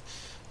group.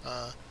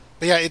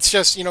 But yeah, it's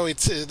just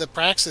it's the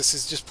praxis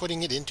is just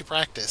putting it into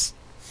practice.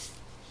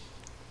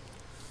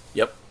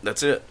 Yep,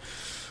 that's it.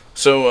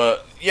 So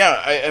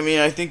I mean,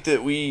 I think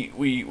that we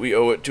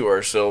owe it to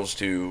ourselves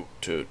to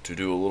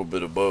do a little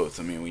bit of both.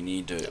 I mean, we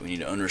need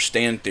to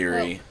understand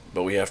theory,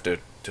 but we have to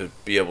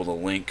be able to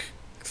link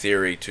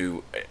theory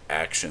to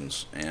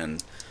actions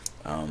and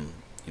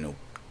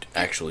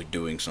actually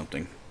doing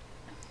something.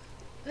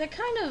 That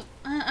kind of,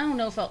 I don't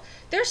know if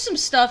there's some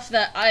stuff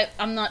that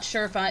I'm not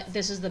sure if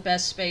this is the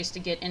best space to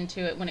get into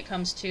it when it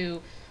comes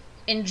to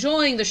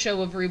enjoying the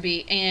show of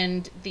RWBY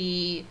and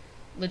the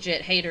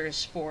legit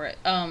haters for it.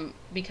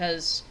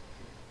 Because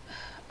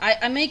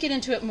I may get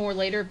into it more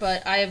later,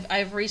 but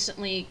I've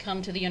recently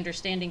come to the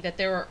understanding that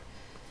there are,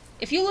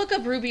 if you look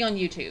up RWBY on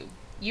YouTube,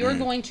 you're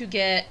going to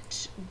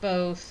get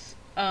both,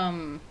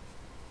 the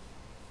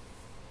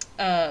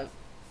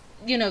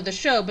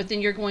show, but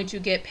then you're going to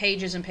get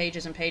pages and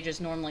pages and pages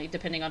normally,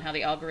 depending on how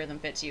the algorithm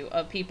fits you,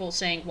 of people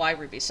saying why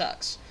RWBY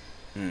sucks.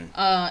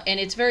 And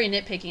it's very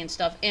nitpicky and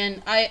stuff.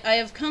 And I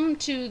have come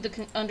to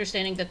the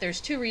understanding that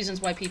there's two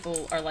reasons why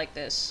people are like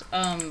this.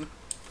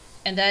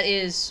 And that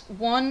is,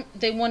 one,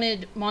 they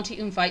wanted Monty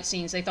Oom fight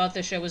scenes. They thought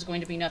the show was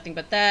going to be nothing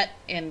but that,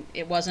 and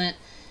it wasn't.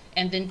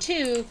 And then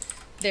two,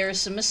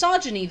 there's some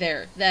misogyny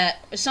there. That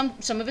some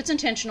of it's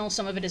intentional,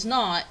 some of it is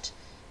not.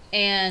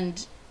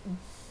 And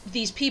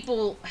these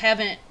people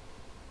haven't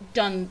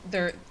done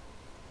their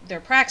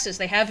praxis.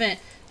 They haven't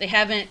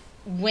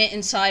went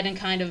inside and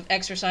kind of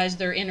exercised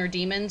their inner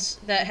demons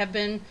that have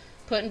been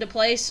put into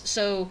place.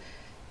 So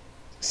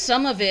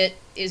some of it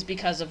is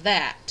because of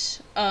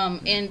that.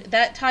 And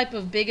that type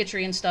of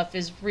bigotry and stuff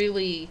is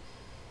really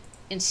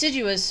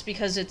insidious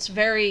because it's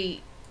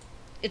like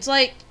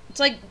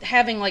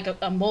having like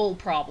a mole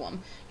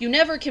problem. You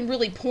never can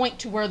really point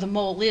to where the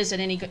mole is at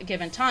any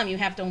given time. You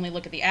have to only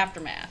look at the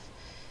aftermath.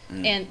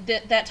 And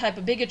that type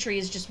of bigotry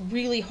is just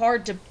really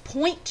hard to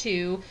point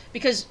to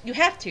because you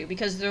have to,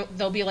 because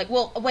they'll be like,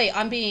 well, wait,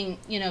 I'm being,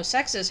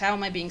 sexist. How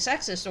am I being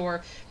sexist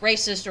or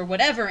racist or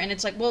whatever? And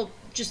it's like, well,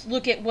 just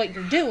look at what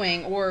you're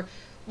doing. Or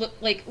look,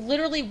 like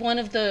literally one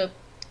of the,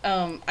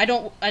 I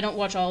don't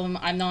watch all of them.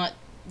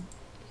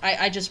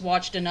 I just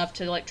watched enough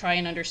to like try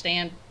and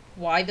understand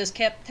why this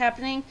kept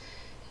happening.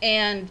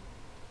 And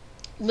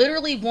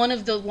literally one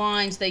of the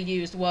lines they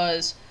used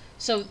was,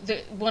 so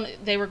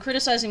they were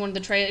criticizing one of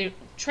the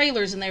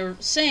trailers, and they were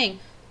saying,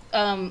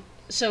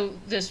 so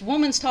this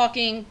woman's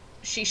talking,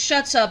 she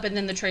shuts up, and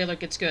then the trailer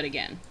gets good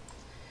again.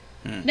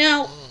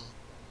 Now,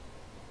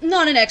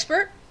 not an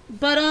expert,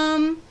 but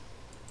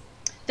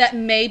that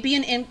may be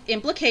an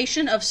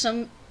implication of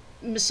some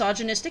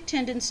misogynistic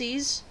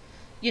tendencies.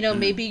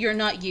 Maybe you're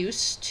not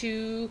used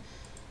to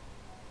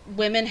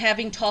women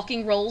having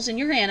talking roles in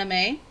your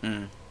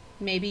anime.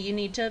 Maybe you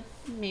need to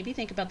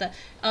think about that.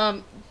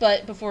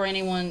 But before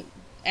anyone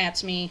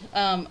at me,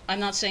 I'm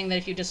not saying that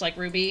if you dislike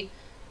RWBY,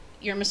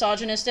 you're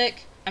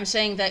misogynistic. I'm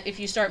saying that if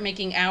you start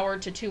making hour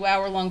to 2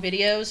 hour long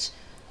videos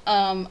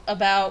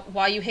about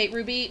why you hate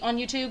RWBY on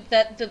YouTube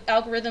that the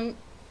algorithm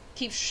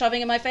keeps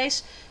shoving in my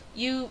face,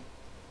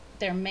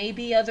 there may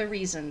be other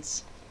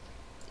reasons.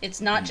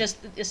 It's not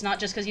just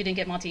because you didn't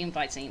get Monty Oom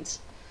fight scenes.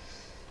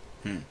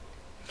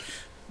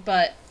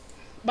 But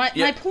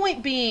my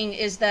point being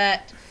is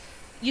that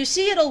you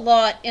see it a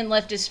lot in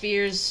leftist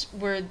spheres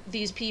where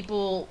these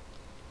people,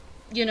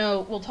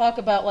 will talk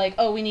about like,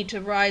 oh, we need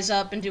to rise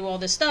up and do all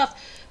this stuff.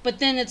 But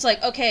then it's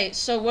like, okay,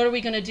 so what are we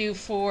going to do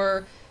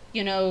for,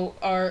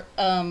 our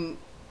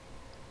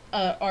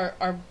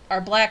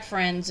black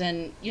friends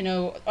and,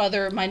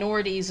 other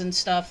minorities and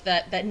stuff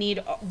that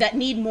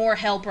need more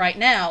help right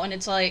now? And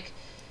it's like,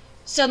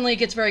 suddenly it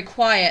gets very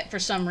quiet for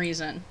some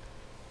reason.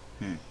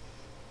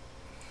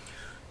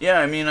 Yeah,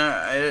 I mean,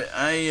 I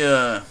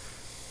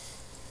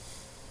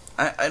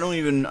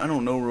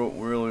don't know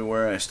really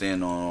where I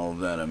stand on all of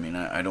that. I mean,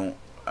 I'm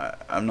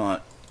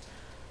not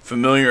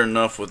familiar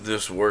enough with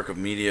this work of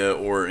media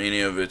or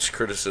any of its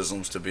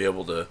criticisms to be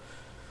able to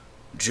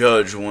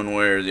judge one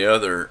way or the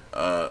other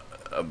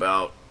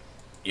about,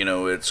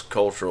 its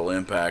cultural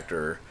impact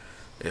or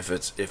if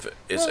its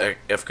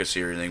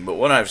efficacy or anything. But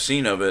what I've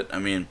seen of it, I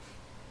mean,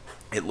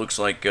 it looks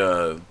like,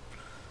 there's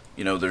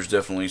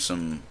definitely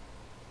some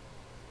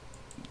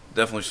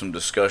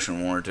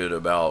discussion warranted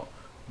about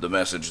the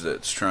message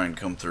that's trying to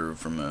come through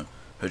from a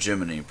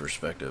hegemony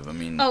perspective. I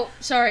mean... Oh,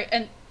 sorry,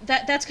 and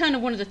that's kind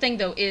of one of the thing,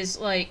 though, is,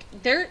 like,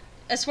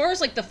 as far as,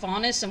 like, the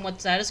faunus and what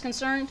that is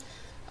concerned,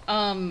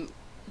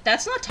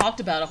 that's not talked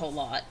about a whole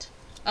lot.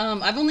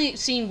 I've only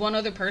seen one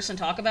other person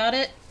talk about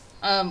it,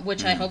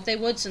 which I hope they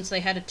would, since they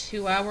had a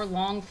 2 hour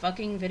long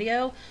fucking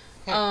video.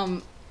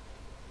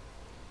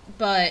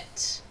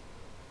 But...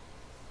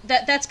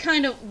 That's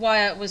kind of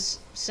why I was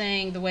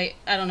saying the way,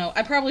 I don't know,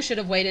 I probably should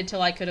have waited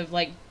till I could have,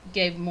 like,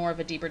 gave more of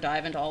a deeper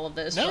dive into all of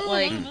this.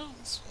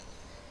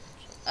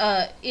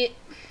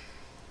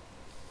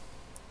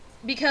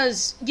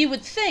 Because you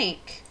would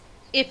think,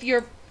 if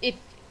you're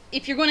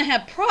going to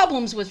have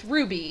problems with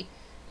RWBY,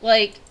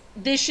 like,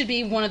 this should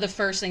be one of the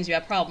first things you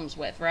have problems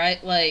with,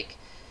 right? Like,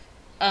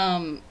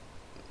 because,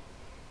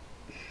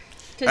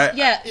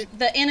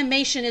 the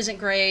animation isn't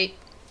great,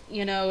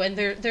 and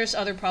there's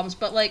other problems,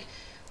 but, like,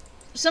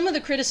 some of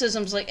the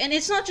criticisms, like, and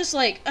it's not just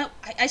like,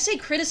 I say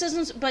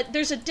criticisms, but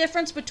there's a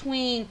difference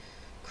between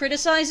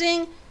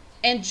criticizing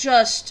and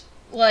just,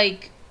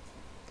 like,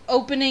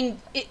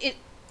 opening it.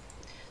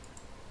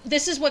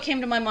 This is what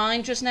came to my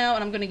mind just now,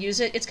 and I'm going to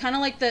use it. It's kind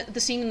of like the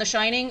scene in The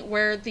Shining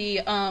where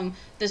the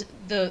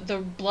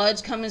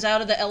blood comes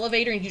out of the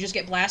elevator and you just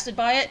get blasted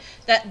by it.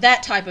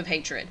 That type of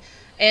hatred,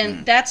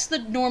 and that's the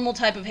normal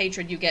type of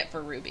hatred you get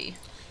for RWBY.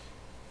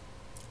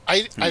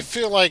 I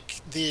feel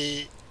like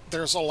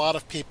there's a lot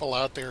of people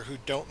out there who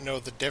don't know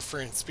the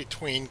difference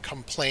between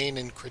complain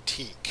and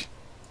critique.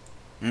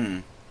 Hmm.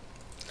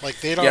 Like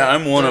they don't. Yeah,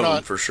 I'm one They're of them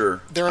not. for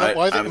sure. They're not.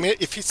 Well, I I'm, mean,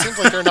 if it seems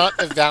like they're not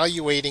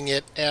evaluating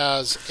it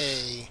as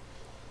a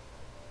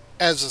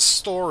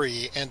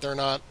story, and they're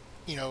not,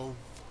 you know,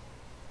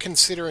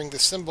 considering the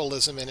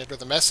symbolism in it or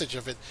the message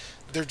of it.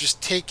 They're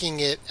just taking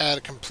it at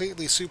a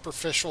completely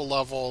superficial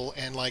level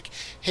and like,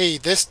 hey,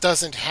 this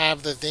doesn't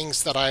have the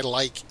things that I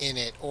like in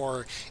it,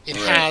 or it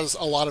right. has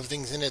a lot of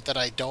things in it that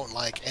I don't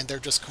like, and they're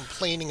just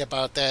complaining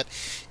about that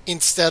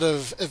instead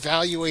of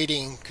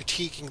evaluating,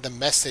 critiquing the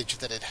message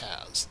that it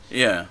has.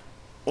 Yeah.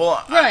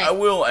 Well, I Right.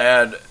 will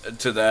add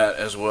to that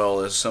as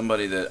well as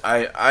somebody that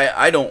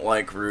I don't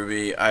like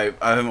Ruby. I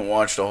haven't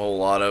watched a whole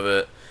lot of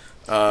it.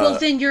 Well, Uh,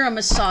 then you're a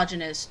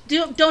misogynist.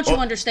 Don't you well,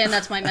 understand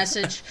that's my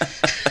message?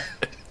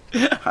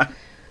 I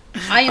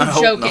I am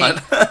hope joking.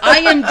 not. I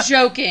am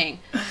joking.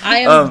 I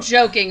am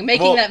joking.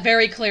 Making well, that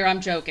very clear, I'm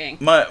joking.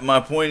 my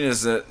point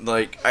is that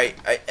like I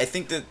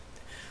think that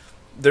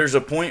there's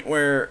a point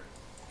where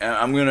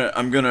I'm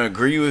gonna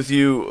agree with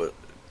you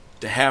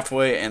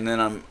halfway, and then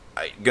I'm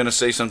gonna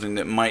say something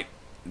that might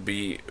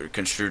be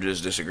construed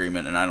as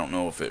disagreement, and I don't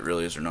know if it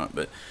really is or not.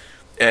 But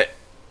uh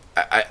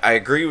I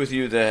agree with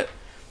you that.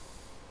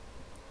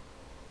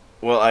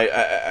 Well,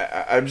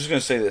 I'm just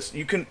gonna say this.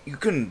 You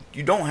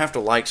don't have to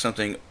like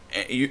something.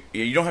 You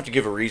don't have to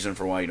give a reason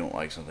for why you don't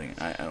like something.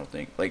 I don't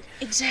think like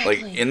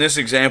Exactly. in this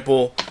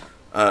example,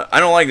 I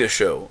don't like this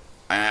show.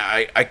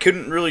 I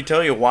couldn't really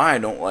tell you why I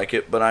don't like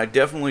it, but I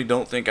definitely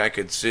don't think I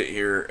could sit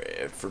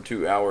here for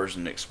 2 hours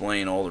and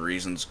explain all the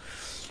reasons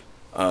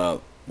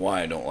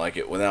why I don't like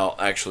it without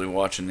actually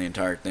watching the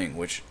entire thing.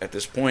 Which at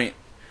this point,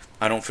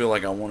 I don't feel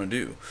like I want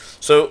to do.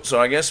 So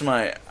I guess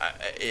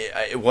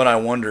what I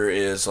wonder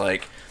is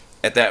like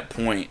at that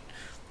point,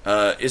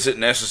 is it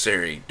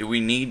necessary? Do we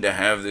need to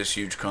have this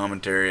huge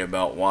commentary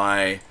about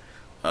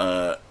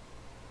uh,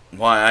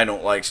 why I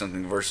don't like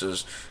something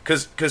versus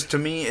because to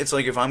me it's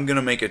like if I'm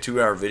gonna make a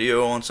 2 hour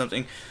video on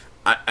something,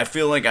 I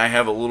feel like I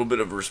have a little bit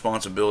of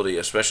responsibility,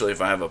 especially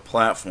if I have a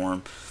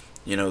platform,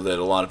 that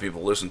a lot of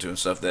people listen to and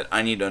stuff. That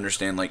I need to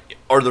understand like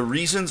are the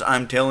reasons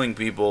I'm telling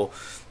people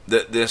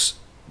that this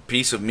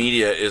piece of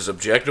media is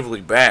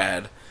objectively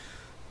bad,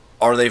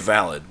 are they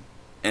valid?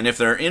 And if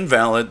they're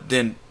invalid,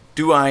 then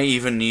do I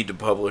even need to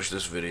publish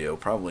this video?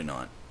 Probably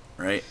not,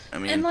 right? I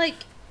And mean, like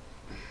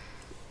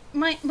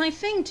my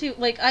thing too,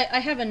 like I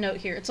have a note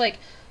here. It's like,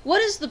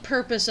 what is the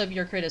purpose of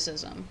your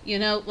criticism?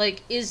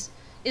 Like is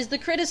the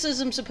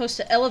criticism supposed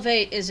to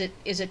elevate? Is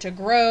it to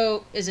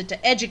grow? Is it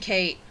to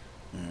educate?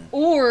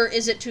 Or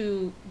is it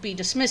to be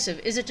dismissive?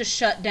 Is it to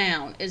shut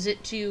down? Is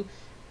it to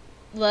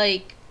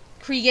like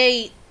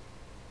create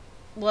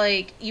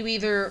like you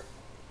either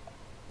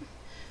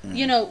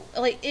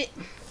like it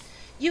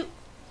you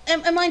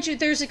and mind you,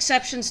 there's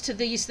exceptions to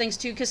these things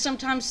too, because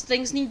sometimes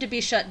things need to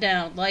be shut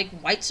down, like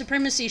white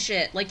supremacy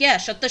shit. Like, yeah,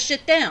 shut the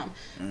shit down.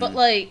 But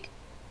like,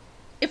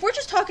 if we're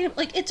just talking,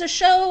 like, it's a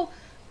show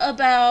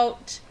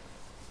about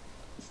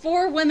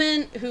four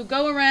women who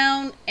go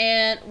around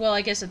and, well,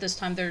 I guess at this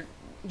time they're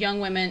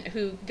young women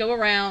who go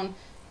around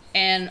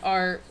and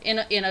are in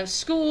a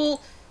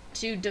school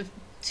to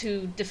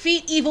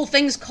defeat evil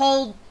things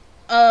called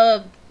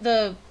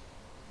the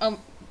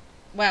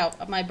wow,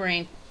 my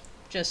brain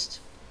just,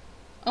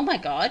 oh my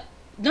god.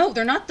 No,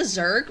 they're not the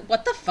Zerg.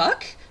 What the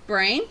fuck?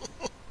 Brain?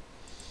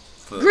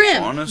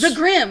 Grim. Faunus? The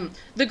Grim.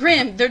 The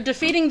Grim. They're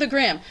defeating the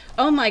Grim.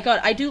 Oh my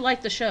god, I do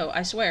like the show,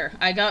 I swear.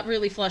 I got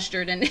really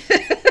flustered and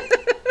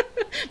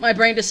my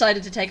brain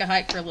decided to take a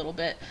hike for a little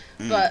bit.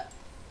 But,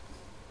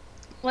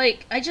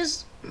 like, I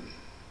don't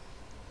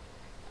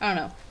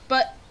know.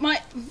 But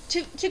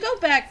to go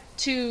back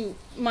to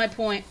my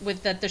point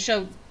with that the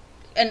show,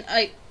 and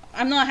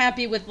I'm not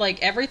happy with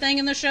like everything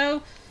in the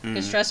show,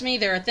 because trust me,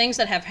 there are things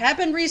that have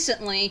happened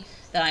recently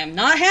that I am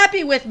not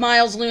happy with,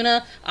 Miles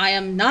Luna. I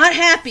am not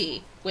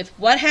happy with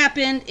what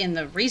happened in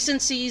the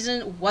recent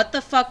season. What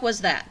the fuck was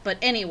that? But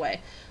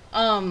anyway,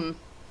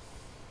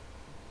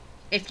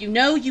 if you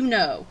know, you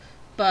know.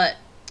 But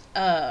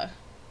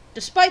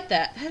despite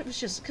that was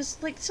just because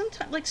like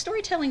sometimes like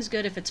storytelling's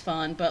good if it's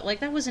fun, but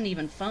like that wasn't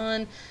even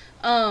fun.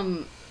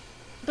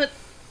 But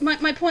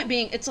my point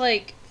being, it's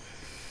like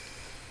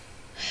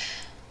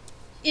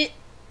it.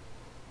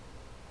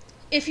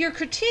 If you're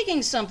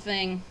critiquing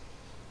something,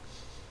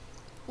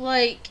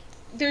 like,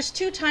 there's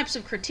two types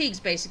of critiques,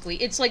 basically.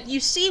 It's like, you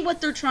see what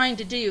they're trying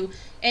to do,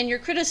 and your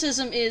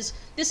criticism is,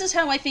 this is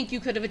how I think you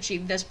could have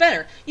achieved this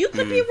better. You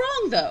could be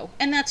wrong, though,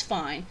 and that's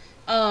fine.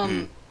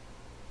 But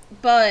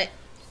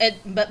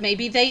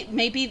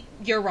maybe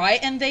you're right,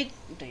 and they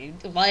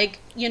like,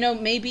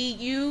 maybe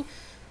you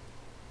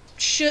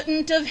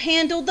shouldn't have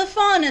handled the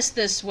Faunus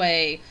this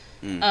way,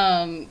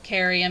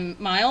 Carrie and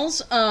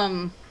Miles.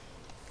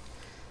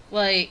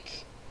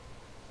 Like,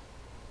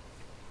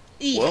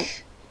 eek. well,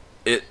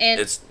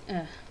 And,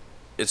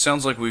 it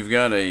sounds like we've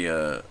got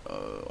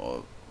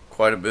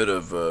quite a bit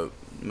of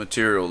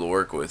material to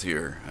work with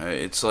here.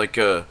 It's like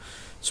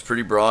it's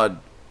pretty broad,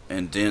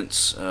 and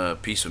dense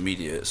piece of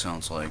media. It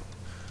sounds like.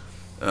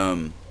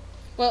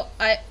 Well,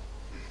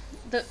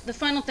 the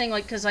final thing,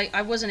 like, because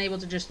I wasn't able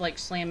to just like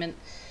slam in.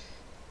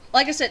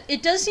 Like I said,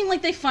 it does seem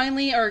like they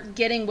finally are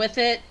getting with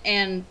it,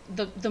 and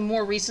the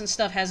more recent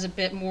stuff has a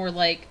bit more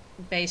like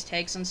base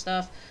takes and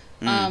stuff.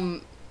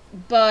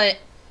 But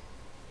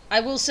I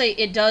will say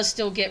it does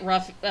still get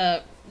rough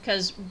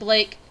because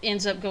Blake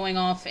ends up going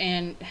off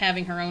and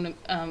having her own.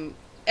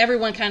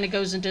 Everyone kind of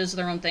goes and does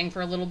their own thing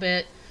for a little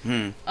bit,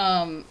 and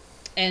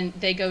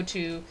they go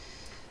to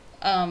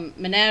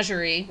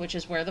Menagerie, which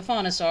is where the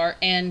Faunus are,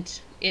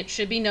 and it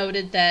should be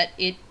noted that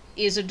it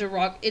is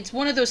it's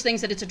one of those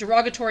things that it's a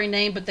derogatory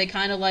name, but they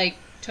kind of like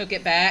took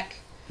it back,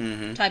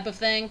 type of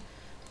thing.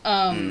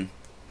 And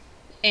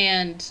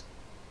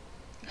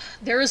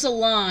there is a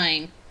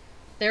line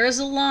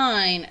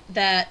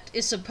that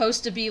is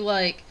supposed to be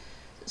like,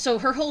 so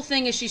her whole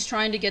thing is she's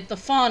trying to get the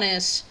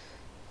Faunus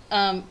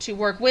to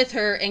work with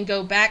her and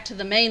go back to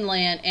the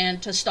mainland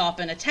and to stop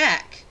an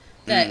attack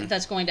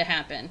that's going to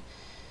happen.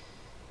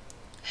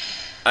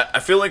 I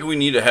feel like we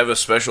need to have a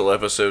special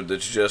episode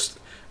that's just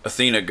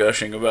Athena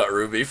gushing about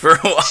Ruby for a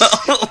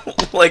while.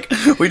 Like,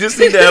 we just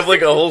need to have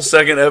like a whole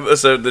second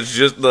episode that's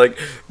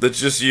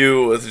just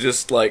you with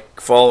just like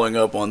following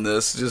up on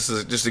this,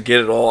 just to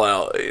get it all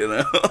out, you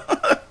know?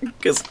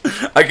 Because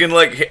I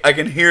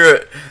can hear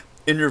it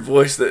in your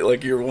voice that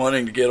like you're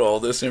wanting to get all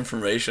this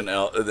information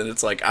out, and then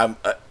it's like I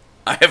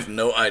have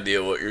no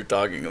idea what you're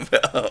talking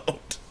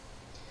about.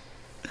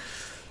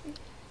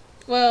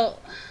 Well,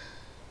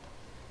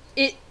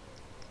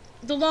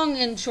 the long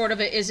and short of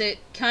it is it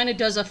kind of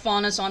does a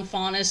Faunus on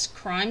Faunus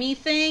crimey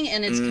thing,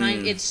 and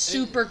it's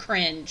super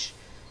cringe.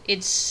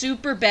 It's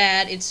super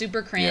bad. It's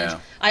super cringe. Yeah.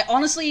 I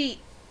honestly,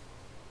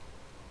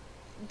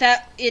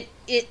 that it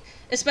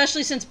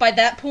especially since by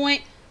that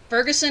point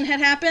Ferguson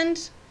had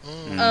happened.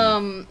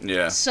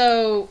 Yeah.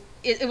 So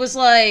it was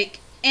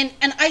like, and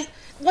I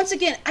once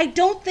again I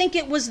don't think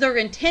it was their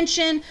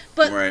intention,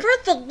 but Right. for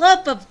the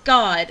love of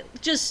God,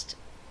 just.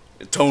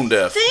 Tone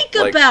deaf. Think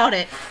about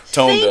it.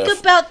 Think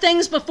about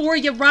things before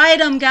you write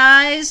them,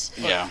 guys.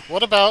 Yeah.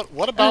 What about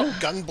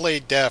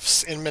gunblade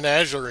deaths in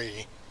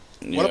Menagerie?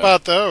 Yeah. What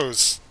about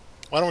those?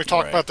 Why don't we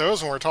talk Right. about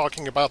those when we're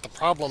talking about the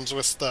problems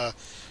with the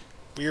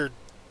weird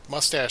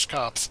mustache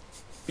cops?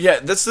 Yeah,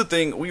 that's the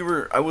thing.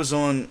 I was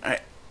on.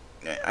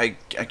 I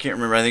can't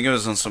remember. I think it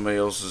was on somebody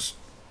else's.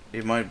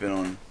 It might have been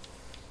on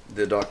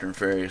the Dr.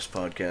 Nefarious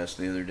podcast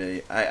the other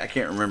day. I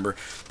can't remember,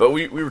 but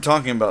we were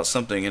talking about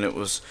something, and it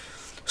was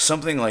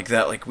something like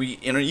that. Like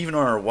even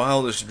on our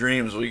wildest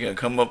dreams, we can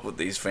come up with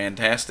these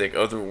fantastic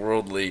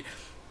otherworldly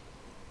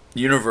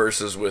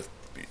universes with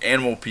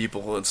animal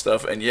people and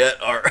stuff, and yet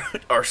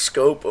our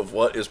scope of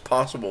what is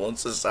possible in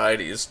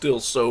society is still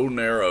so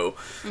narrow,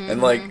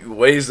 and like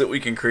ways that we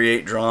can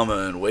create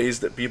drama and ways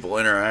that people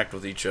interact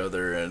with each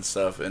other and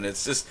stuff, and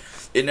it's just,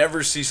 it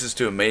never ceases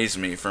to amaze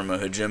me from a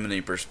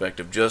hegemony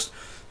perspective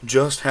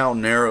just how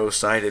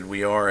narrow-sighted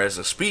we are as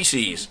a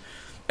species.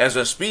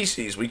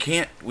 We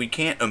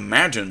can't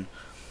imagine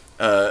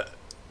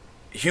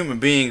human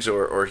beings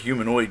or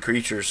humanoid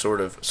creatures,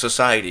 sort of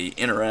society,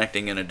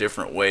 interacting in a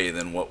different way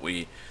than what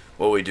we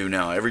do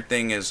now.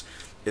 Everything is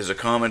a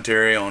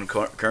commentary on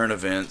current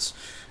events,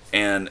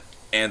 and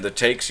the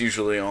takes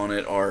usually on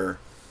it are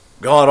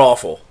god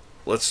awful.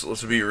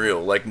 Let's be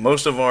real. Like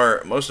most of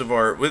our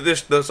with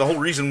this, that's the whole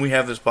reason we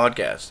have this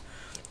podcast.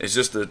 It's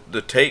just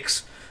the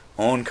takes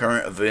on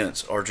current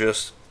events are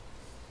just.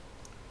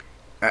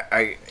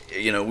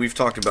 We've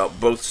talked about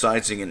both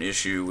siding an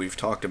issue. We've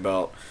talked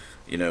about,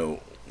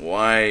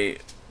 why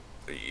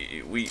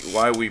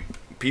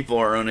people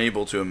are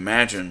unable to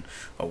imagine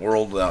a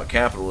world without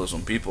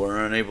capitalism. People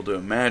are unable to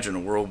imagine a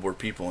world where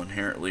people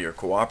inherently are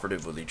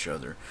cooperative with each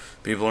other.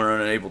 People are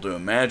unable to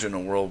imagine a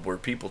world where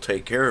people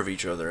take care of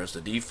each other as the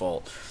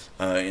default,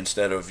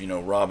 instead of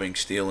robbing,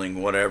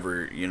 stealing,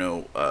 whatever,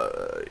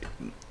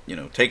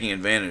 taking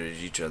advantage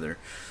of each other.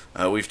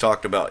 We've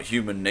talked about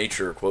human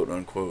nature, quote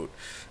unquote.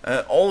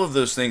 All of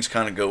those things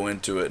kind of go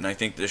into it, and I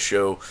think this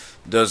show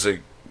does I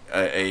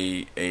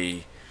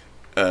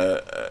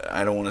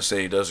don't want to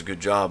say it does a good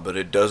job, but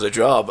it does a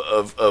job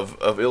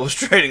of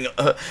illustrating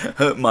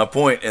my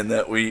point, in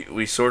that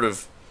we sort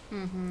of,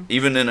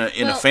 even in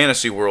a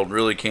fantasy world,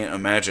 really can't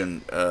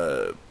imagine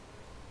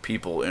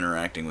people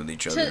interacting with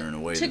each other in a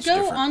way that's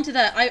different. To go on to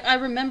that, I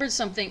remembered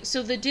something.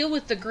 So the deal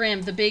with the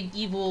Grimm, the big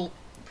evil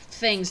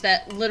things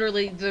that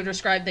literally they're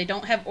described, they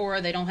don't have aura,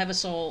 they don't have a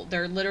soul,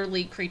 they're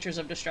literally creatures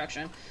of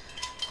destruction.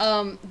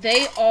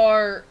 They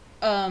are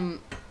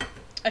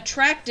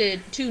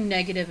attracted to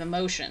negative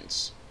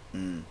emotions.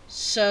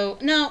 So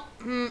no,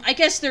 I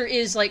guess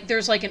there's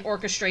like an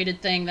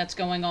orchestrated thing that's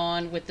going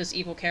on with this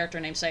evil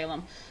character named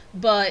Salem,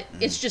 but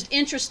it's just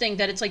interesting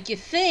that it's like, you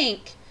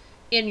think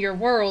in your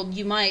world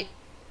you might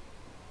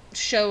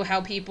show how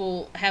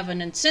people have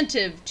an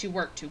incentive to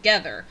work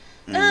together.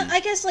 I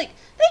guess like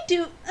they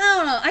do. I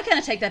don't know. I kind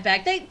of take that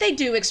back. They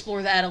do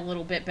explore that a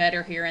little bit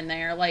better here and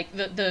there. Like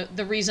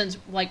the reasons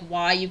like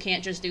why you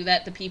can't just do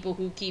that. The people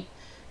who keep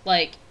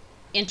like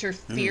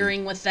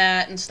interfering with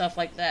that and stuff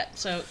like that.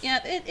 So yeah,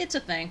 it's a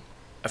thing.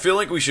 I feel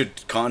like we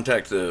should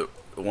contact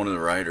one of the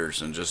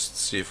writers and just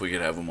see if we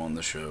could have them on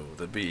the show.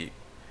 That'd be.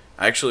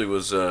 I actually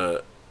was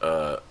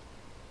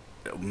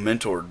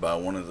mentored by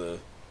one of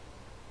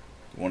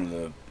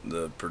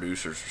the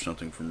producers or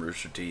something from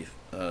Rooster Teeth,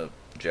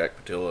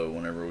 Jack Patillo.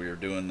 Whenever we were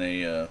doing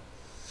when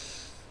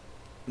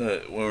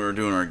we were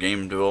doing our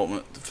game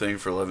development thing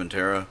for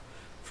Levantera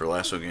for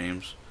Lasso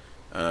Games,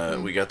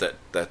 we got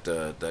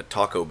that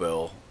Taco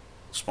Bell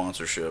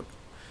sponsorship,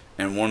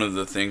 and one of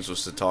the things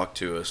was to talk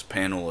to a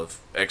panel of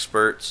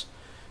experts,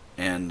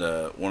 and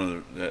one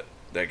of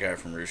that guy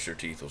from Rooster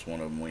Teeth was one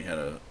of them. We had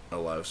a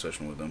live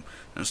session with them,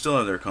 and I still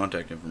have their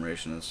contact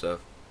information and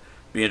stuff.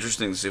 Be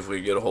interesting to see if we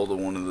get a hold of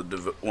one of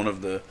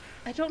the.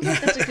 I don't know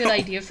if that's a good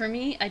idea for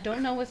me. I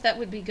don't know if that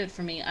would be good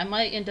for me. I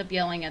might end up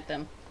yelling at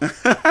them.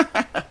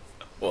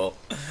 Well,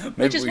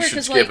 maybe we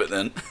should skip it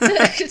then.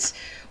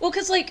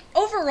 Because like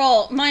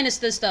overall, minus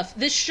this stuff,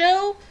 this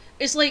show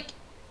is like,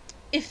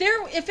 if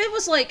it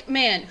was like,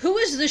 man, who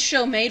is this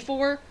show made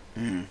for?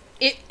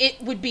 It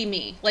would be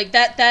me. Like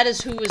that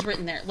is who is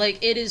written there.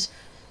 Like it is.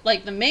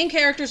 Like, the main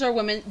characters are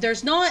women.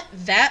 There's not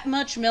that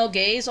much male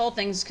gaze, all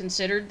things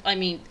considered. I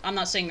mean, I'm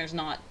not saying there's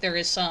not. There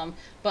is some.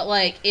 But,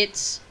 like,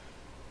 it's...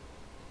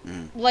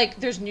 Like,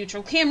 there's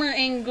neutral camera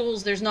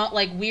angles. There's not,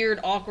 like, weird,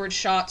 awkward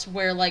shots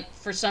where, like,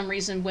 for some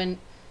reason when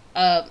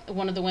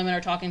one of the women are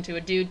talking to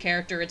a dude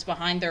character, it's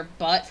behind their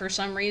butt for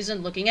some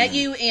reason. Looking at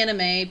you,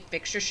 anime,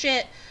 fix your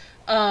shit.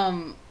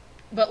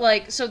 But,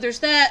 like, so there's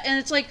that. And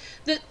it's, like,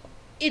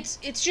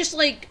 it's just,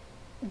 like...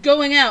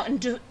 going out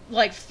and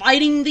like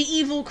fighting the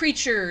evil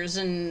creatures,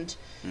 and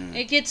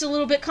it gets a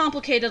little bit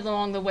complicated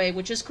along the way,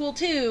 which is cool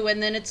too.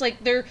 And then it's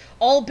like they're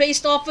all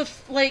based off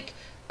of like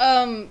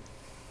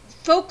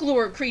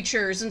folklore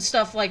creatures and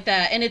stuff like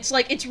that, and it's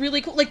like it's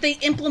really cool. Like they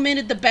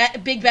implemented the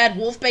big bad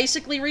wolf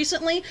basically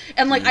recently,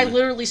 and like I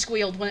literally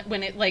squealed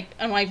when it like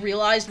and I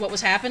realized what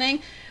was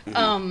happening.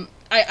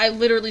 I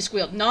literally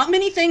squealed. Not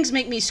many things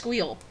make me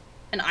squeal,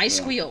 and I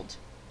squealed.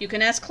 You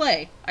can ask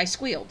Clay. I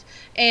squealed.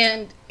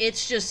 And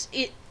it's just,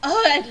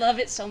 I love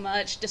it so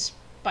much,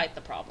 despite the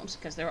problems,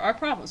 because there are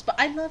problems, but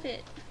I love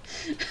it.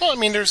 Well, I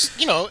mean, there's,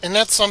 and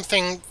that's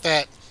something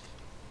that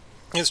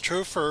is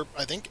true for,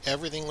 I think,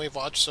 everything we've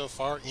watched so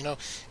far,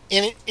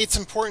 and it's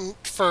important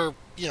for,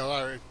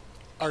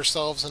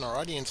 ourselves and our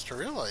audience to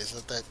realize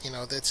that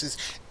this is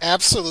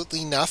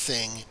absolutely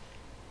nothing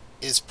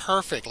is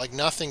perfect. Like,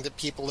 nothing that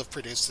people have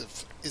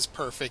produced is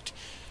perfect.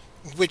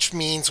 Which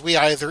means we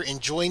either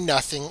enjoy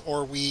nothing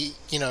or we,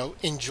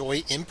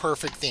 enjoy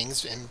imperfect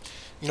things and,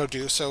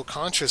 do so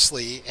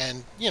consciously.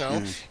 And,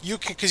 you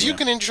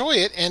can enjoy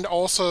it and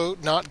also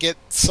not get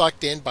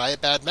sucked in by a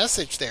bad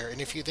message there. And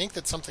if you think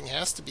that something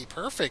has to be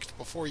perfect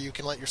before you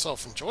can let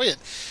yourself enjoy it,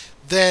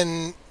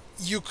 then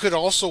you could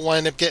also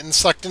wind up getting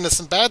sucked into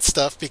some bad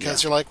stuff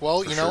because you're like,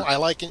 well, sure. I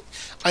like it.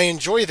 I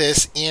enjoy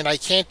this and I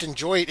can't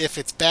enjoy it if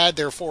it's bad,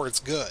 therefore it's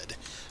good.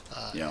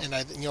 And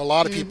a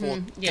lot of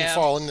people can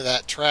fall into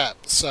that trap.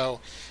 So,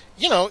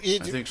 I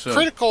think so.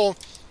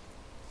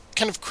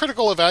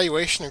 Critical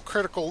evaluation and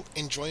critical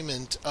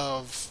enjoyment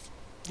of,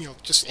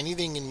 just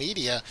anything in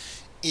media.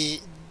 The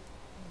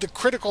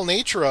critical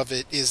nature of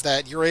it is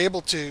that you're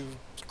able to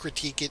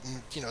critique it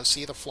and,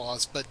 see the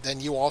flaws, but then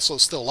you also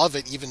still love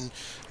it even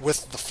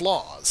with the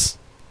flaws.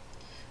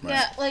 Right.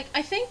 Yeah, like,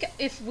 I think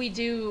if we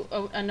do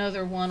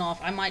another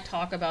one-off, I might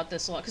talk about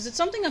this a lot, because it's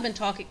something I've been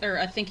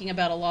thinking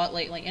about a lot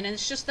lately, and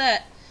it's just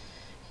that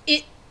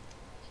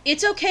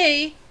it's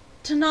okay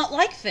to not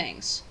like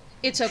things.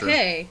 It's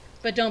okay,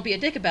 but don't be a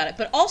dick about it.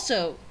 But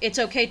also, it's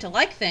okay to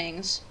like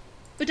things,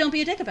 but don't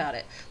be a dick about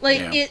it.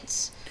 Like,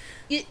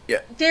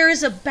 there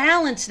is a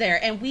balance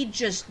there, and we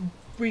just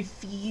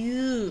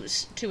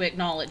refuse to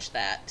acknowledge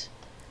that.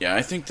 Yeah,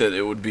 I think that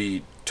it would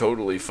be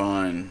totally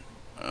fine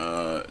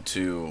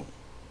to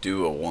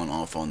do a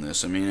one-off on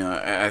this. I mean,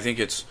 I think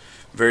it's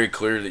very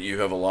clear that you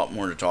have a lot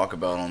more to talk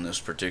about on this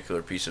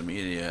particular piece of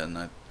media, and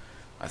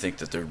I think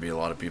that there'd be a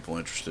lot of people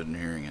interested in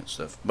hearing it and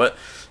stuff. But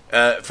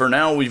for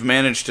now, we've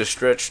managed to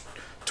stretch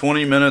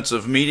 20 minutes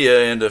of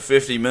media into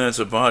 50 minutes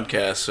of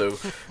podcast, so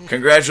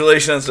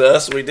congratulations to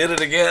us. We did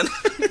it again.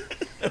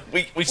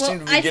 we seem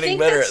to be getting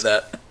better at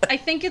that. I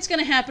think it's going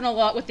to happen a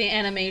lot with the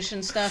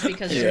animation stuff,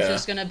 because there's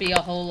just going to be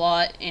a whole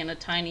lot in a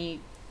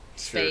tiny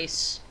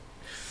space.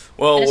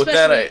 Well, with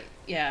that,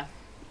 yeah,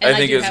 and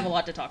I do have a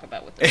lot to talk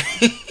about with this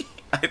one.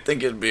 I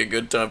think it'd be a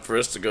good time for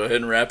us to go ahead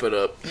and wrap it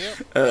up.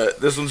 Yep.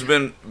 This one's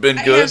been good.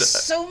 I have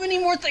so many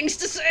more things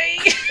to say.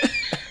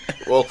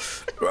 Well,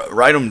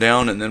 write them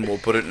down and then we'll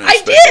put it in a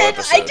special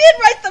episode. I did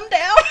write them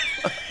down.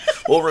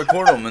 We'll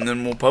record them and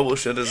then we'll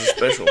publish it as a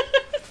special.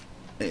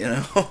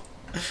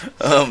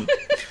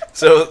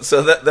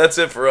 So that's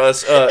it for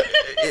us.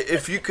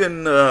 If you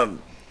can.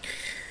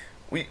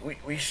 We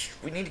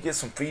need to get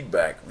some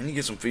feedback. We need to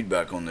get some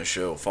feedback on this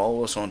show.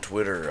 Follow us on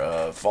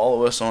Twitter.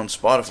 Follow us on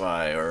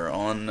Spotify or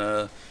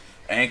on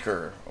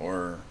Anchor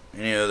or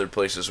any other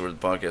places where the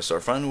podcasts are.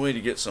 Find a way to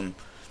get some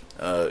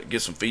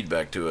get some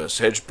feedback to us.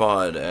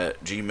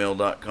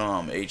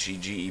 Hedgepod@gmail.com.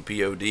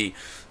 HEGEPOD.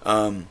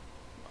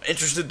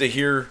 Interested to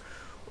hear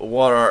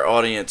what our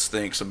audience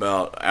thinks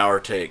about our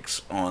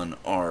takes on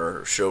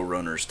our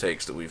showrunners'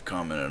 takes that we've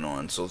commented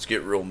on. So let's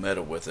get real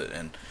meta with it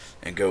and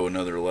go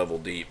another level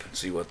deep and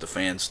see what the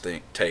fans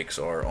think takes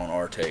are on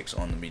our takes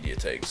on the media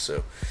takes.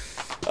 So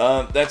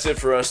that's it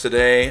for us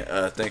today.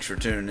 Thanks for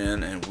tuning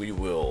in, and we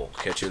will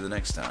catch you the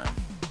next time.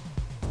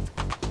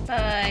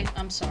 Bye.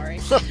 I'm sorry.